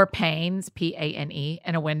 4 panes, P-A-N-E,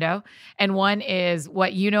 in a window. And one is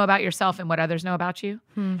what you know about yourself and what others know about you.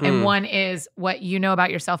 And one is what you know about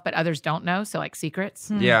yourself, but others don't know. So like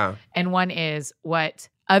secrets. Yeah. And one is what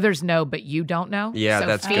others know, but you don't know. Yeah, so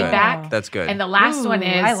that's feedback. good. That's good. And the last one Ooh,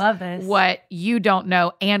 is I love this. what you don't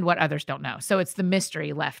know and what others don't know. So it's the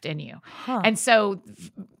mystery left in you. Huh. And so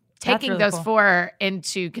taking really those cool. 4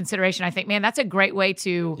 into consideration, I think, man, that's a great way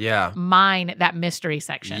to yeah. mine that mystery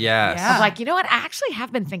section. Yes. Yeah. Of like, you know what? I actually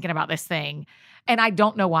have been thinking about this thing and I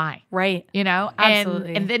don't know why, right. you know?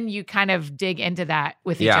 Absolutely. And then you kind of dig into that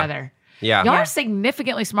with each Yeah. other. Yeah. Y'all are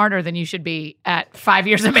significantly smarter than you should be at 5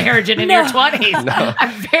 years of marriage and in your 20s.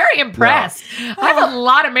 I'm very impressed. I have a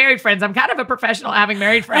lot of married friends. I'm kind of a professional having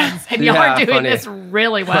married friends, and y'all Yeah, are doing funny. this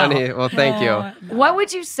really well. Funny. Well, thank you. What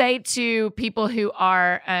would you say to people who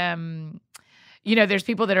are, there's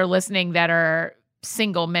people that are listening that are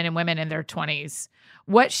single men and women in their 20s.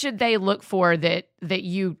 What should they look for that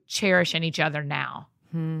you cherish in each other now?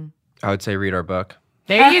 I would say read our book.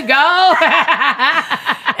 There you go.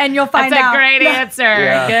 And you'll find That's out. a great answer.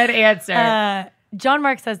 Yeah. Good answer. John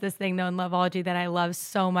Mark says this thing though in Loveology that I love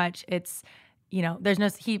so much. It's, he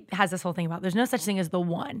has this whole thing about there's no such thing as the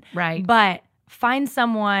one. Right. But find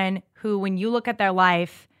someone who, when you look at their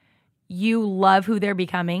life, you love who they're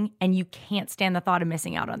becoming and you can't stand the thought of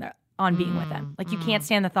missing out on being with them. Like you can't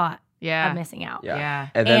stand the thought Yeah. of missing out. Yeah. Yeah.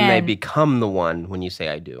 And then they And- become the one when you say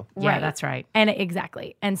I do. Yeah, Right. that's right. And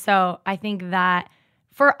exactly. And so I think that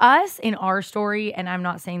for us in our story, and I'm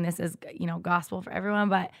not saying this is, gospel for everyone,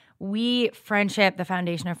 but the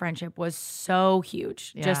foundation of friendship was so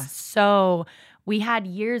huge. Yeah. We had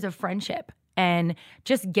years of friendship and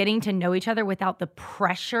just getting to know each other without the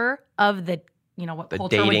pressure of what The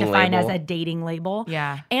culture would dating define label. as a dating label.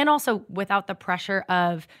 Yeah. And also without the pressure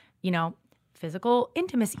of, physical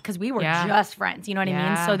intimacy because we were Yeah. just friends. You know what I mean?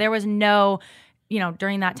 Yeah. So there was no,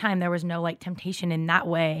 during that time, there was no like temptation in that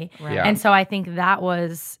way. Right. Yeah. And so I think that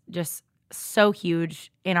was just so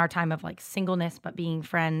huge in our time of like singleness, but being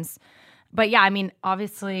friends. But yeah, I mean,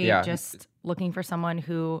 obviously Yeah. just looking for someone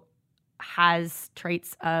who has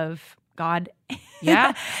traits of God.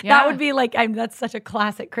 Yeah. That would be like, that's such a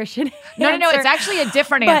classic Christian No, answer. it's actually a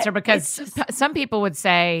different But answer because it's just- some people would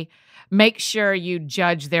say, make sure you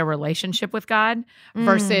judge their relationship with God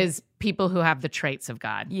versus people who have the traits of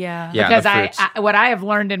God. Yeah. Yeah, Because the fruits. what I have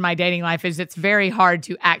learned in my dating life is it's very hard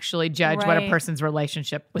to actually judge what a Right. person's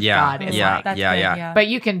relationship with Yeah, God is yeah. like. That's good, yeah. But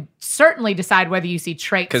you can certainly decide whether you see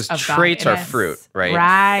traits Because of God traits in are it. fruit, right?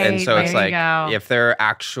 Right, And so it's there you like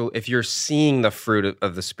go. if you're seeing the fruit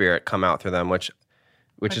of the Spirit come out through them, which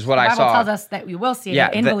is what the I Bible saw. tells us that we will see Yeah,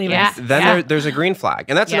 it in the- believers. yeah. Then there's a green flag.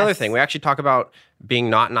 And that's another Yes. thing. We actually talk about being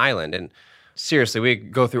not an island. And seriously, we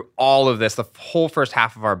go through all of this. The whole first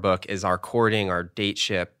half of our book is our courting, our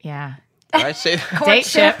dateship. Yeah. Did I say that?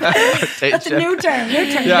 Dateship. That's a new term.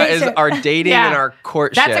 Yeah, is Dateship. our dating Yeah. and our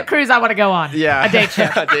courtship. That's a cruise I want to go on. Yeah. A date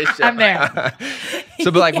ship. A date ship. I'm there.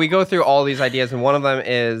 So, but like we go through all these ideas, and one of them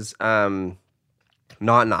is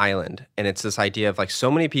not an island. And it's this idea of like so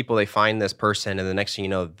many people, they find this person, and the next thing you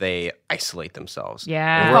know, they isolate themselves.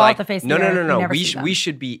 Yeah. And Fall we're off like, the face of no, the no, earth. no, We no. never see them. We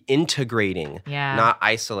should be integrating, Yeah. not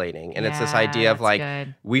isolating. And it's this Yeah, idea of that's like,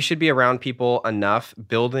 good. we should be around people enough,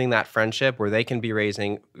 building that friendship where they can be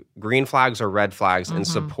raising green flags or red flags in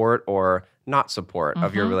support or not support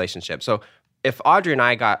of your relationship. So if Audrey and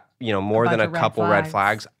I got, more bunch than a of red couple red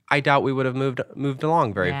flags. flags, I doubt we would have moved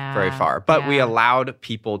along very Yeah, very far. But we yeah. allowed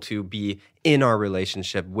people to be in our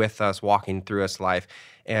relationship with us, walking through us life.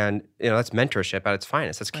 And that's mentorship at its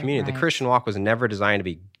finest. That's community. right. The Christian walk was never designed to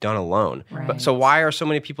be done alone. But so why are so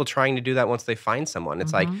many people trying to do that once they find someone?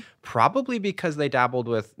 It's like probably because they dabbled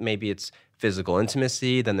with, maybe it's physical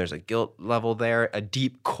intimacy, then there's a guilt level there, a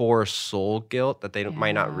deep core soul guilt that they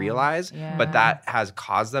might not realize, but that has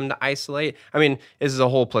caused them to isolate. I mean, this is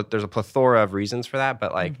there's a plethora of reasons for that,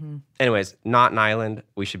 but like, anyways, not an island.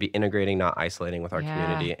 We should be integrating, not isolating with our Yeah,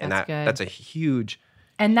 community. And that's good. that's a huge,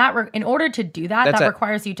 And that in order to do that, That's that a-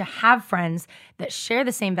 requires you to have friends that share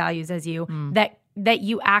the same values as you, that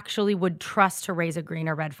you actually would trust to raise a green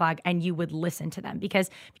or red flag, and you would listen to them. Because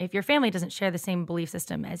if your family doesn't share the same belief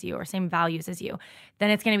system as you or same values as you,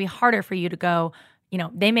 then it's going to be harder for you to go,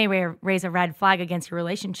 they may raise a red flag against your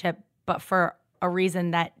relationship, but for a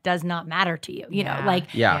reason that does not matter to you, you know,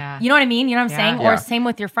 like, Yeah. you know what I mean? You know what I'm saying? Yeah. Or same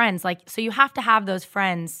with your friends. Like, so you have to have those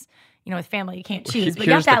friends. With family, you can't choose, but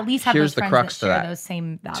you Here's have to the- at least have here's those the friends crux that to share that, those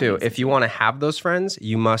same values. too. as If you want to have those friends,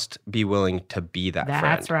 you must be willing to be that friend.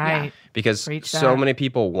 That's right. Because Preach so that. many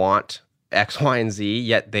people want X, Y, and Z,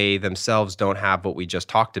 yet they themselves don't have what we just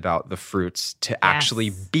talked about, the fruits to actually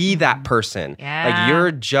be that person. Yeah. Like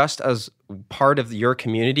you're just as part of your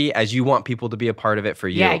community as you want people to be a part of it for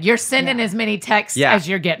you. Yeah, you're sending as many texts Yeah. as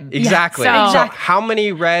you're getting. Exactly. So- So how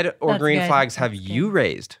many red or That's green good. flags have you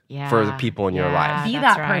raised for the people in your Yeah. life? be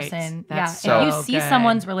That's that right. person. That's yeah. If so you see good.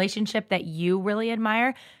 someone's relationship that you really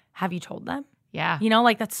admire, have you told them? Yeah.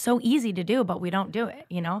 Like that's so easy to do, but we don't do it.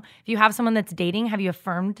 If you have someone that's dating, have you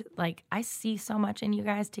affirmed, like, I see so much in you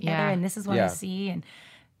guys together, Yeah. and this is what I Yeah. see, and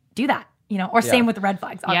do that. Or same with the red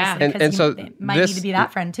flags, Yeah. obviously, And because so they might this need to be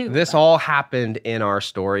that friend too. This but- all happened in our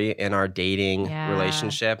story, in our dating Yeah.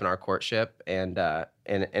 relationship, and our courtship, and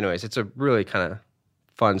anyways, it's a really kind of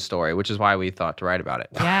fun story, which is why we thought to write about it.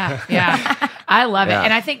 Yeah. I love Yeah. it.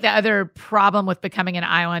 And I think the other problem with becoming an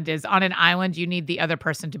island is on an island, you need the other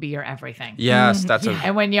person to be your everything. Yes, that's a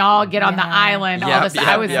And when y'all get on the Yeah. island, all Yep,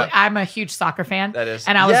 this, yep. I'm a huge soccer fan. That is-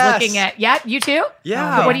 And I was Yes. looking at, you too?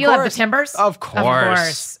 Yeah, What do you of love? The course. Timbers? Of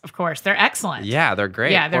course. Of course. They're excellent. Yeah, they're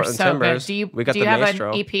great. Yeah, they're Portland so Timbers. good. We got do you the have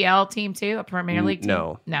Maestro. an EPL team too? A Premier League team?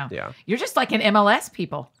 No. No. Yeah. You're just like an MLS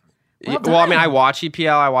people. Well, I mean, I watch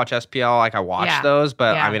EPL, I watch SPL, like I watch Yeah. those,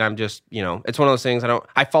 but Yeah. I mean, I'm just, it's one of those things.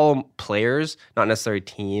 I follow players, not necessarily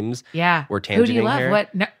teams. Yeah. We're Who do you tangenting love? here.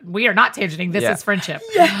 What? No, we are not tangenting. This Yeah. is friendship.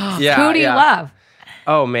 Yeah, Who do you yeah. love?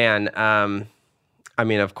 Oh man, I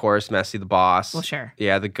mean, of course, Messi the boss. Well, sure.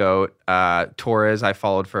 Yeah, the GOAT. Torres, I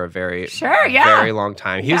followed for a very, Sure, yeah. very long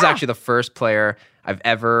time. He was actually the first player I've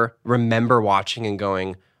ever remember watching and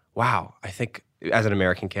going, wow, I think as an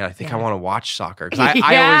American kid, I think I want to watch soccer. Because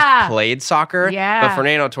I Yeah. always played soccer. Yeah. But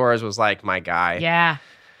Fernando Torres was like my guy. Yeah.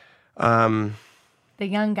 the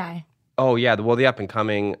young guy. Oh, yeah. The up and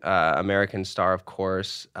coming American star, of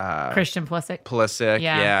course. Christian Pulisic. Pulisic.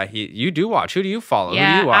 Yeah. Yeah. You do watch. Who do you follow? Who do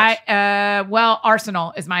Yeah, you watch? well,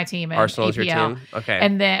 Arsenal is my team. In Arsenal is your EPL. team? Okay.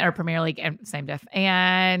 And then, or Premier League, and same diff.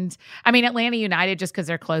 And I mean, Atlanta United just because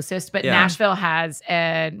they're closest, but Yeah. Nashville has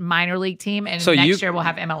a minor league team, and So next year we'll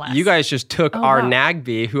have MLS. You guys just took our wow.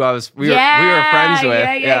 Nagby, who we were friends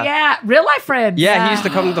with. Yeah. Real life friends. Yeah, he used to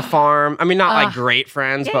come to the farm. I mean, not like great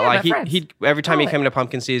friends, Yeah, but like but friends. he every time he Totally. came to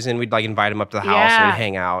pumpkin season, we'd like like invite him up to the house Yeah. and we'd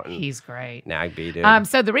hang out. And He's great. Nagby, dude.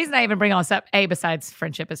 So the reason I even bring all this up, A, besides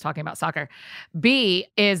friendship, is talking about soccer. B,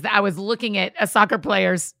 is that I was looking at a soccer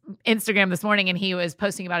player's Instagram this morning, and he was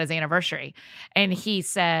posting about his anniversary. And he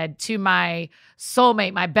said, to my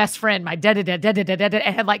soulmate, my best friend, my da-da-da-da-da-da-da, it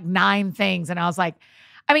had like 9 things. And I was like,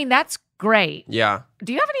 I mean, that's great. yeah.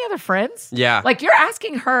 Do you have any other friends? Yeah. Like, you're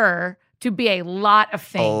asking her to be a lot of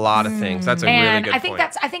things. A lot of things. That's a really And good I think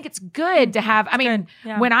point. I think it's good to have. I mean, good,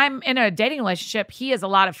 yeah. when I'm in a dating relationship, he is a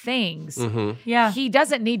lot of things. Mhm. Yeah. He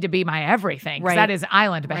doesn't need to be my everything. 'Cause Right. that is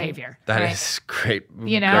island behavior. That Right. is great.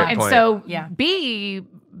 You know, great and point. so Yeah. be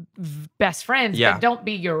best friends, Yeah. but don't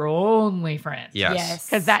be your only friend. Yes.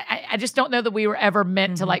 Because I just don't know that we were ever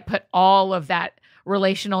meant to like put all of that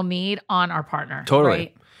relational need on our partner. Totally.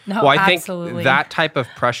 Right. No, Well, I absolutely. think that type of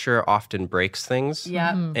pressure often breaks things.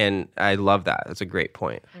 Yeah. And I love that. That's a great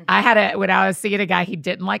point. I had when I was seeing a guy, he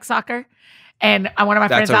didn't like soccer. And one of my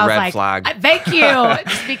That's friends, a I was red like, flag. Thank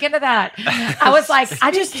you. Speaking of that, I was like, I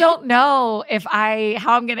just don't know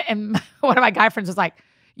how I'm going to. And one of my guy friends was like,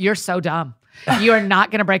 you're so dumb. You are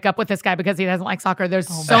not going to break up with this guy because he doesn't like soccer. There's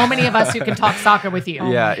so many of us who can talk soccer with you.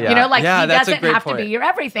 Yeah, yeah. You know, like Yeah, he that's a doesn't great have point. to be your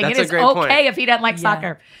everything. That's It a is great okay point. if he doesn't like Yeah.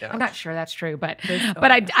 soccer. Yeah. I'm not sure that's true, but There's-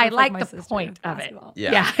 I Just I like like my the sister point in of it. basketball.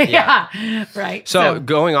 Yeah. Yeah. Right. So,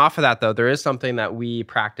 going off of that, though, there is something that we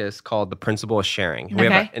practice called the principle of sharing. We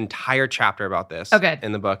have Okay. an entire chapter about this Okay.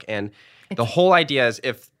 in the book. And the whole idea is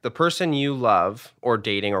if the person you love or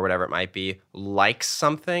dating or whatever it might be likes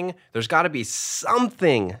something, there's got to be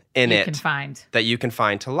something in you it can find. that you can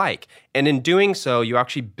find to like. And in doing so, you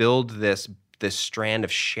actually build this strand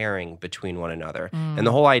of sharing between one another. And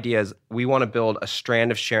the whole idea is we want to build a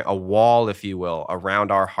strand of sharing, a wall, if you will,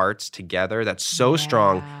 around our hearts together that's so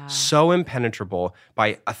strong, Yeah. so impenetrable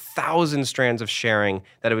by 1,000 strands of sharing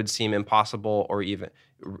that it would seem impossible or even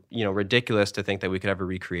ridiculous to think that we could ever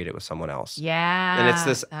recreate it with someone else. Yeah. And it's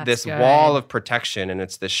that's this good. wall of protection, and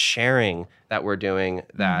it's this sharing that we're doing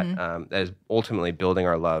that Mm-hmm. that is ultimately building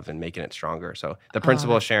our love and making it stronger. So the Oh,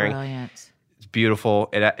 principle of that's sharing, Brilliant. it's beautiful.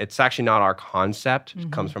 It's actually not our concept. Mm-hmm.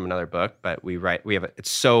 It comes from another book, but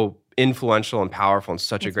it's so influential and powerful and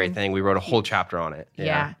such a great thing. We wrote a whole chapter on it.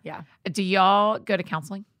 Yeah. Yeah. Do y'all go to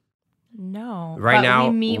counseling? No. Right But now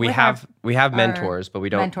we meet we with have our mentors, but we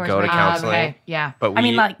don't mentors go to right now. counseling. Okay. Yeah. But I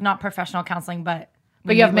mean, like not professional counseling, but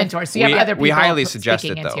But you have mentors. So you have other people we highly speaking suggest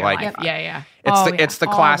it into though. your Like life. Yeah. it's the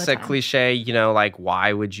all the classic time. cliche, like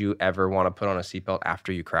why would you ever want to put on a seatbelt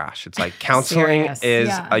after you crash? It's like counseling Serious. is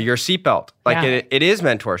Yeah. your seatbelt. Like Yeah. it is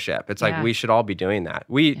mentorship. It's like Yeah. we should all be doing that.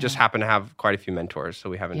 We just happen to have quite a few mentors, so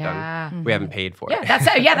we haven't Yeah. we haven't paid for Yeah, it.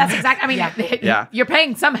 that's exactly. I mean, Yeah. you're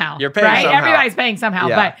paying somehow. You're paying right? somehow. Everybody's paying somehow.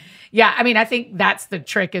 Yeah. But yeah, I mean, I think that's the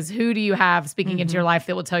trick: is who do you have speaking into your life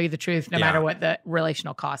that will tell you the truth, no Yeah. matter what the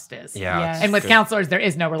relational cost is. Yeah. Yes. it's And with good. counselors, there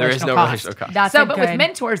is no there is relational no cost. relational cost. That's So, a but with good-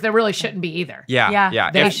 mentors, there really shouldn't be either. Yeah. Yeah.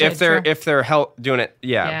 They If should, if they're doing it,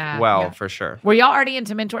 Yeah. well, Yeah. for sure. Were y'all already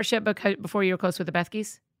into mentorship before you were close with the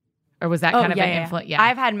Bethkes? Or was that kind of an influence? Yeah.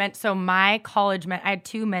 I've had so my college I had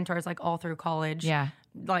 2 mentors like all through college. yeah.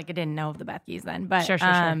 Like I didn't know of the Bethkes then, but Sure.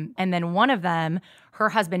 and then one of them, her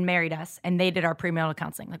husband married us, and they did our premarital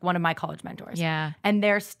counseling. Like one of my college mentors. Yeah. and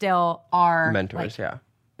they're still our Mentors, like, yeah.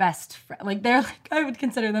 best friend. Like they're like I would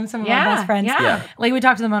consider them some of Yeah, my best friends. yeah. Like we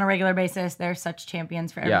talk to them on a regular basis. They're such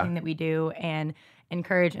champions for Yeah. everything that we do and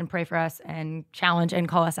encourage and pray for us and challenge and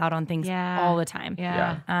call us out on things Yeah. all the time.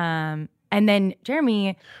 Yeah. And then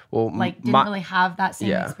Jeremy Well, like didn't my- really have that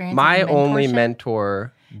same experience. My of only mentorship.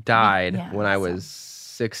 mentor died Yeah, when I so- was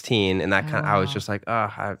 16, and that kind of I was just like,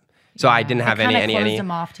 so I didn't have Kind of any closed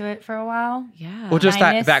him off to it for a while. Yeah. well, just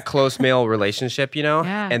Kindness. that close male relationship,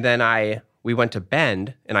 Yeah. And then we went to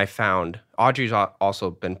Bend, and I found Audrey's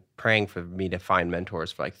also been praying for me to find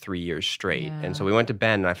mentors for like 3 years straight, Yeah. and so we went to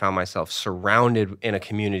Bend, and I found myself surrounded in a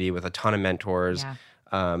community with a ton of mentors. Yeah.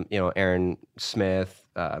 Aaron Smith,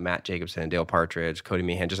 Matt Jacobson, Dale Partridge, Cody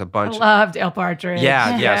Meehan, just a I bunch. loved El Partridge.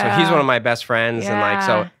 Yeah. So he's one of my best friends, and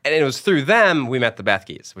Yeah. and it was through them we met the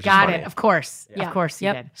Bethkes, which Got is funny. it. Of course. Yeah. Of course you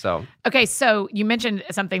Yep. did. So Okay, so you mentioned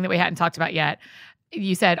something that we hadn't talked about yet.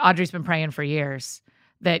 You said Audrey's been praying for years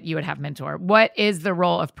that you would have mentor. What is the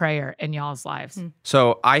role of prayer in y'all's lives?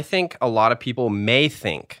 So I think a lot of people may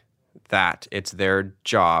think that it's their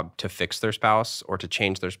job to fix their spouse or to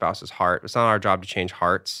change their spouse's heart. It's not our job to change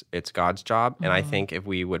hearts. It's God's job. And I think if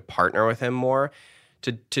we would partner with him more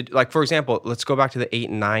to like, for example, let's go back to the 8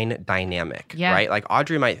 and 9 dynamic, Yeah. right? Like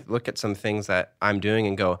Audrey might look at some things that I'm doing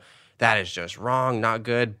and go, that is just wrong, not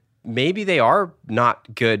good. Maybe they are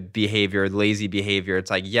not good behavior, lazy behavior.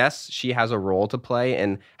 It's like, yes, she has a role to play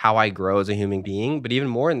in how I grow as a human being. But even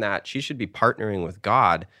more than that, she should be partnering with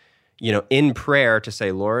God, in prayer to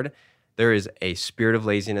say, Lord, there is a spirit of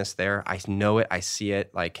laziness there. I know it. I see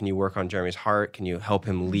it. Like, can you work on Jeremy's heart? Can you help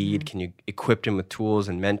him lead? Can you equip him with tools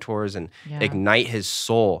and mentors and ignite his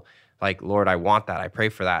soul? Like, Lord, I want that. I pray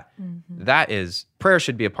for that. That is, prayer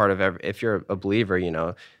should be a part of if you're a believer, you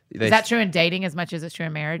know. Is that true in dating as much as it's true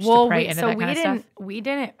in marriage? To pray into that kind of stuff? We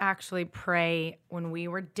didn't actually pray when we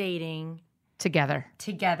were dating together.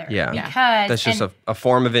 Yeah. Because that's just a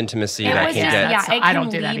form of intimacy that can get. Yeah, So it I can don't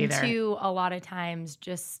do that lead either. to a lot of times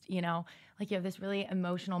just, you know, like you have this really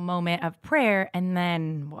emotional moment of prayer and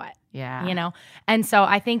then what? Yeah. You know? And so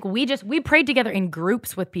I think we prayed together in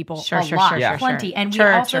groups with people Sure. plenty. And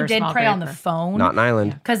Church we also or did small pray on group the or- phone. Not an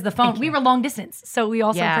island. Because the phone, we were long distance. So we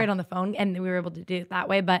also Yeah. prayed on the phone and we were able to do it that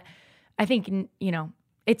way. But I think, you know,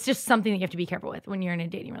 it's just something that you have to be careful with when you're in a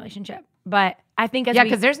dating relationship. But I think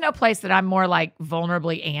because there's no place that I'm more like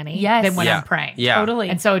vulnerably Annie Yes. than when Yeah. I'm praying. Yeah. Totally.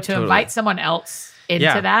 And so to invite someone else into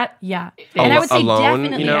Yeah. that, Yeah. Al- And I would say alone,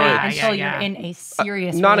 definitely you know, not it's- until Yeah. you're in a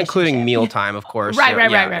serious Not including relationship. mealtime, of course. right.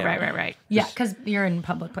 Yeah. Yeah, because you're in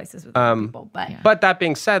public places with other people. But But that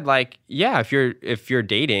being said, like, yeah, if you're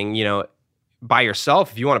dating, you know, by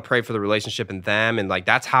yourself, if you want to pray for the relationship and them, and like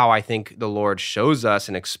that's how I think the Lord shows us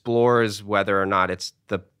and explores whether or not it's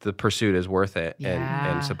the pursuit is worth it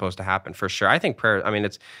Yeah. and supposed to happen for sure. I think prayer. I mean,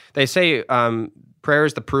 they say prayer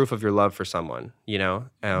is the proof of your love for someone. You know,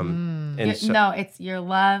 and so, no, it's your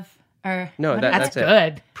love or no, what that's is That's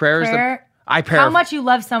it. good. Prayer is the. prayer. I How much you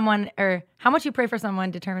love someone or how much you pray for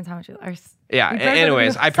someone determines how much you love. Yeah. We pray for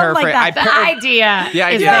Anyways, them. I Something like paraphrase. that. The idea The is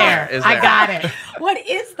idea there. is I there. got it. What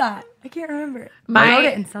is that? I can't remember. I wrote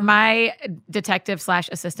it in some. My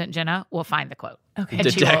detective/assistant Jenna will find the quote. Okay.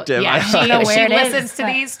 And she will- Detective. yeah, I she, don't know where she it is, listens to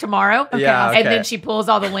but- these tomorrow. Yeah, And okay. then she pulls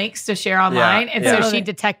all the links to share online. And so yeah. she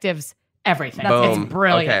detectives everything. Boom. It's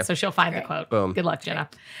brilliant. Okay. So she'll find the quote. Boom. Good luck, Jenna.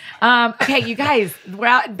 Okay, you guys,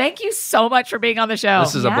 thank you so much for being on the show.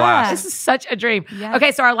 This is a Yeah. blast. This is such a dream. Yes.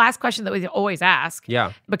 Okay, so our last question that we always ask.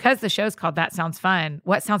 Yeah. Because the show's called That Sounds Fun.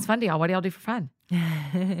 What sounds fun to y'all? What do y'all do for fun?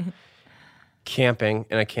 Camping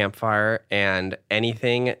in a campfire and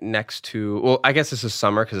anything next to, well, I guess this is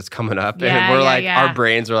summer because it's coming up Yeah, and we're yeah, like yeah. our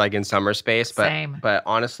brains are like in summer space, Same. but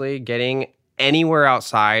honestly getting anywhere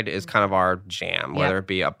outside is kind of our jam, whether it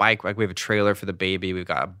be a bike, like we have a trailer for the baby, we've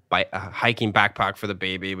got a hiking backpack for the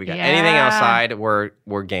baby, we got anything Yeah. outside, we're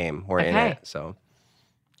game, we're in Okay. it. So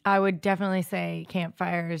I would definitely say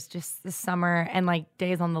campfires just this summer and like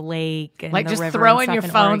days on the lake and Like the just river throwing and your stuff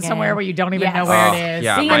in phone Oregon. somewhere where you don't even know Yes. where Oh, it is.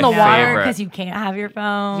 yeah. Being my in the water favorite. because you can't have your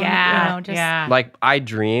phone. Yeah. You know, just yeah. like I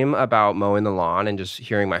dream about mowing the lawn and just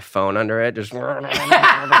hearing my phone under it, just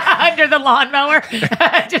Under the lawnmower,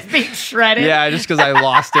 just being shredded. yeah, just because I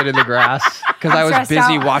lost it in the grass because I was stressed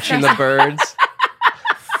busy out. watching the birds.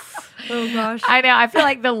 Oh gosh. I know. I feel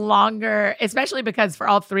like the longer, especially because for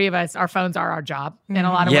all three of us, our phones are our job in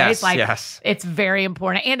a lot of Yes, ways. Like, yes. it's very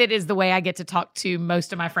important. And it is the way I get to talk to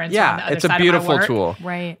most of my friends. from the Yeah, other it's a side of my beautiful work. tool.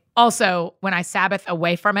 Right. Also, when I Sabbath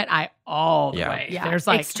away from it, I all the Yeah. way. Yeah. There's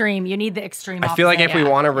like, extreme. You need the extreme. I feel like if we Yeah.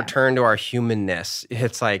 want to return to our humanness,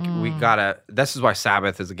 it's like we gotta. This is why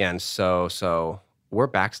Sabbath is again so. We're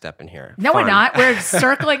backstepping here. no, we're Fun. not. We're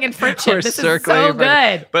circling in friendship. We're This is circling so in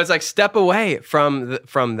friendship. good. But it's like step away from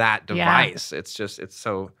that Yeah. device.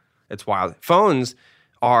 It's wild. Phones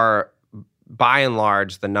are by and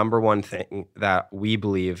large the number one thing that we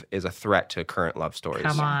believe is a threat to current love stories.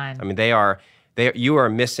 Come on. I mean, you are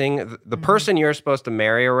missing the person you're supposed to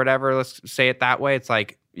marry or whatever. Let's say it that way. It's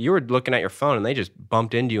like you were looking at your phone and they just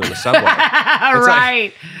bumped into you in the subway.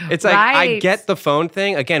 Right. It's like, I Right. get the phone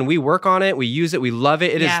thing. Again, we work on it. We use it. We love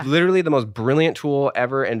it. It Yeah. is literally the most brilliant tool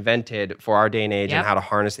ever invented for our day and age Yep. and how to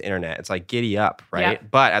harness the internet. It's like giddy up, right? Yep.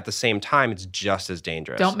 But at the same time, it's just as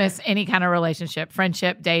dangerous. Don't miss any kind of relationship,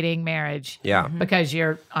 friendship, dating, marriage. Yeah. Because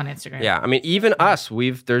you're on Instagram. Yeah. I mean, even us,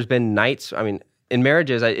 there's been nights, I mean, in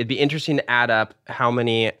marriages, it'd be interesting to add up how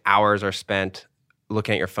many hours are spent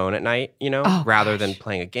looking at your phone at night, rather than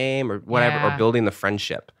playing a game or whatever, Yeah. or building the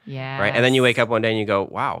friendship. Yeah. Right. And then you wake up one day and you go,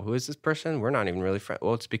 wow, who is this person? We're not even really friends.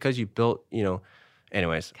 Well, it's because you built,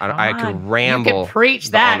 anyways, I could ramble. You can preach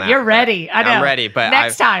on that. You're ready. I know. I'm ready, but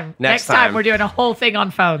next time we're doing a whole thing on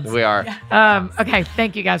phones. We are. Okay.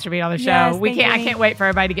 Thank you guys for being on the show. Yes, I thank you. can't wait for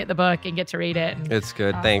everybody to get the book and get to read it. And It's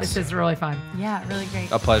good. Thanks. this is really fun. Yeah, really great.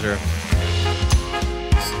 A pleasure.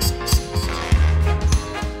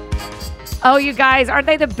 Oh, you guys, aren't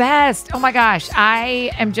they the best? Oh my gosh. I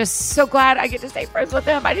am just so glad I get to stay friends with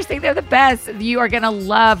them. I just think they're the best. You are going to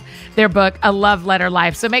love their book, A Love Letter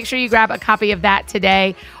Life. So make sure you grab a copy of that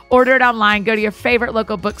today. Order it online. Go to your favorite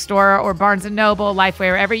local bookstore or Barnes & Noble, Lifeway,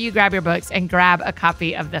 wherever you grab your books, and grab a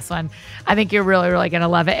copy of this one. I think you're really, really going to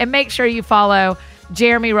love it. And make sure you follow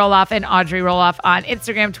Jeremy Roloff and Audrey Roloff on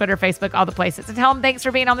Instagram, Twitter, Facebook, all the places. And tell them thanks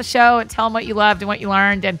for being on the show and tell them what you loved and what you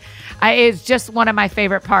learned. And it's just one of my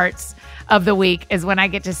favorite parts of the week is when I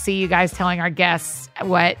get to see you guys telling our guests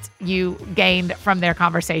what you gained from their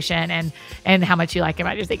conversation and how much you like them.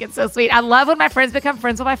 I just think it's so sweet. I love when my friends become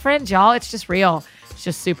friends with my friends, y'all. It's just real. It's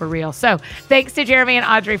just super real. So thanks to Jeremy and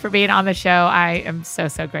Audrey for being on the show. I am so,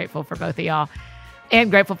 so grateful for both of y'all and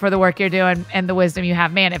grateful for the work you're doing and the wisdom you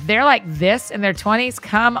have. Man, if they're like this in their 20s,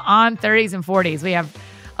 come on 30s and 40s. We have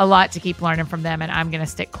a lot to keep learning from them, and I'm going to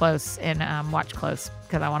stick close and watch close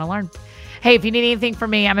because I want to learn. Hey, if you need anything from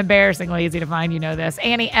me, I'm embarrassingly easy to find. You know this.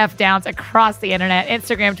 Annie F. Downs across the internet,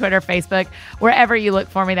 Instagram, Twitter, Facebook, wherever you look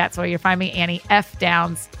for me, that's where you'll find me, Annie F.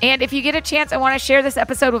 Downs. And if you get a chance and want to share this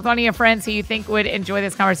episode with one of your friends who you think would enjoy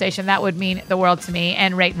this conversation, that would mean the world to me.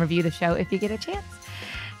 And rate and review the show if you get a chance.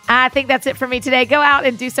 I think that's it for me today. Go out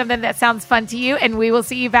and do something that sounds fun to you, and we will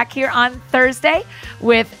see you back here on Thursday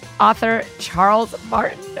with author Charles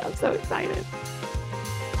Martin. I'm so excited.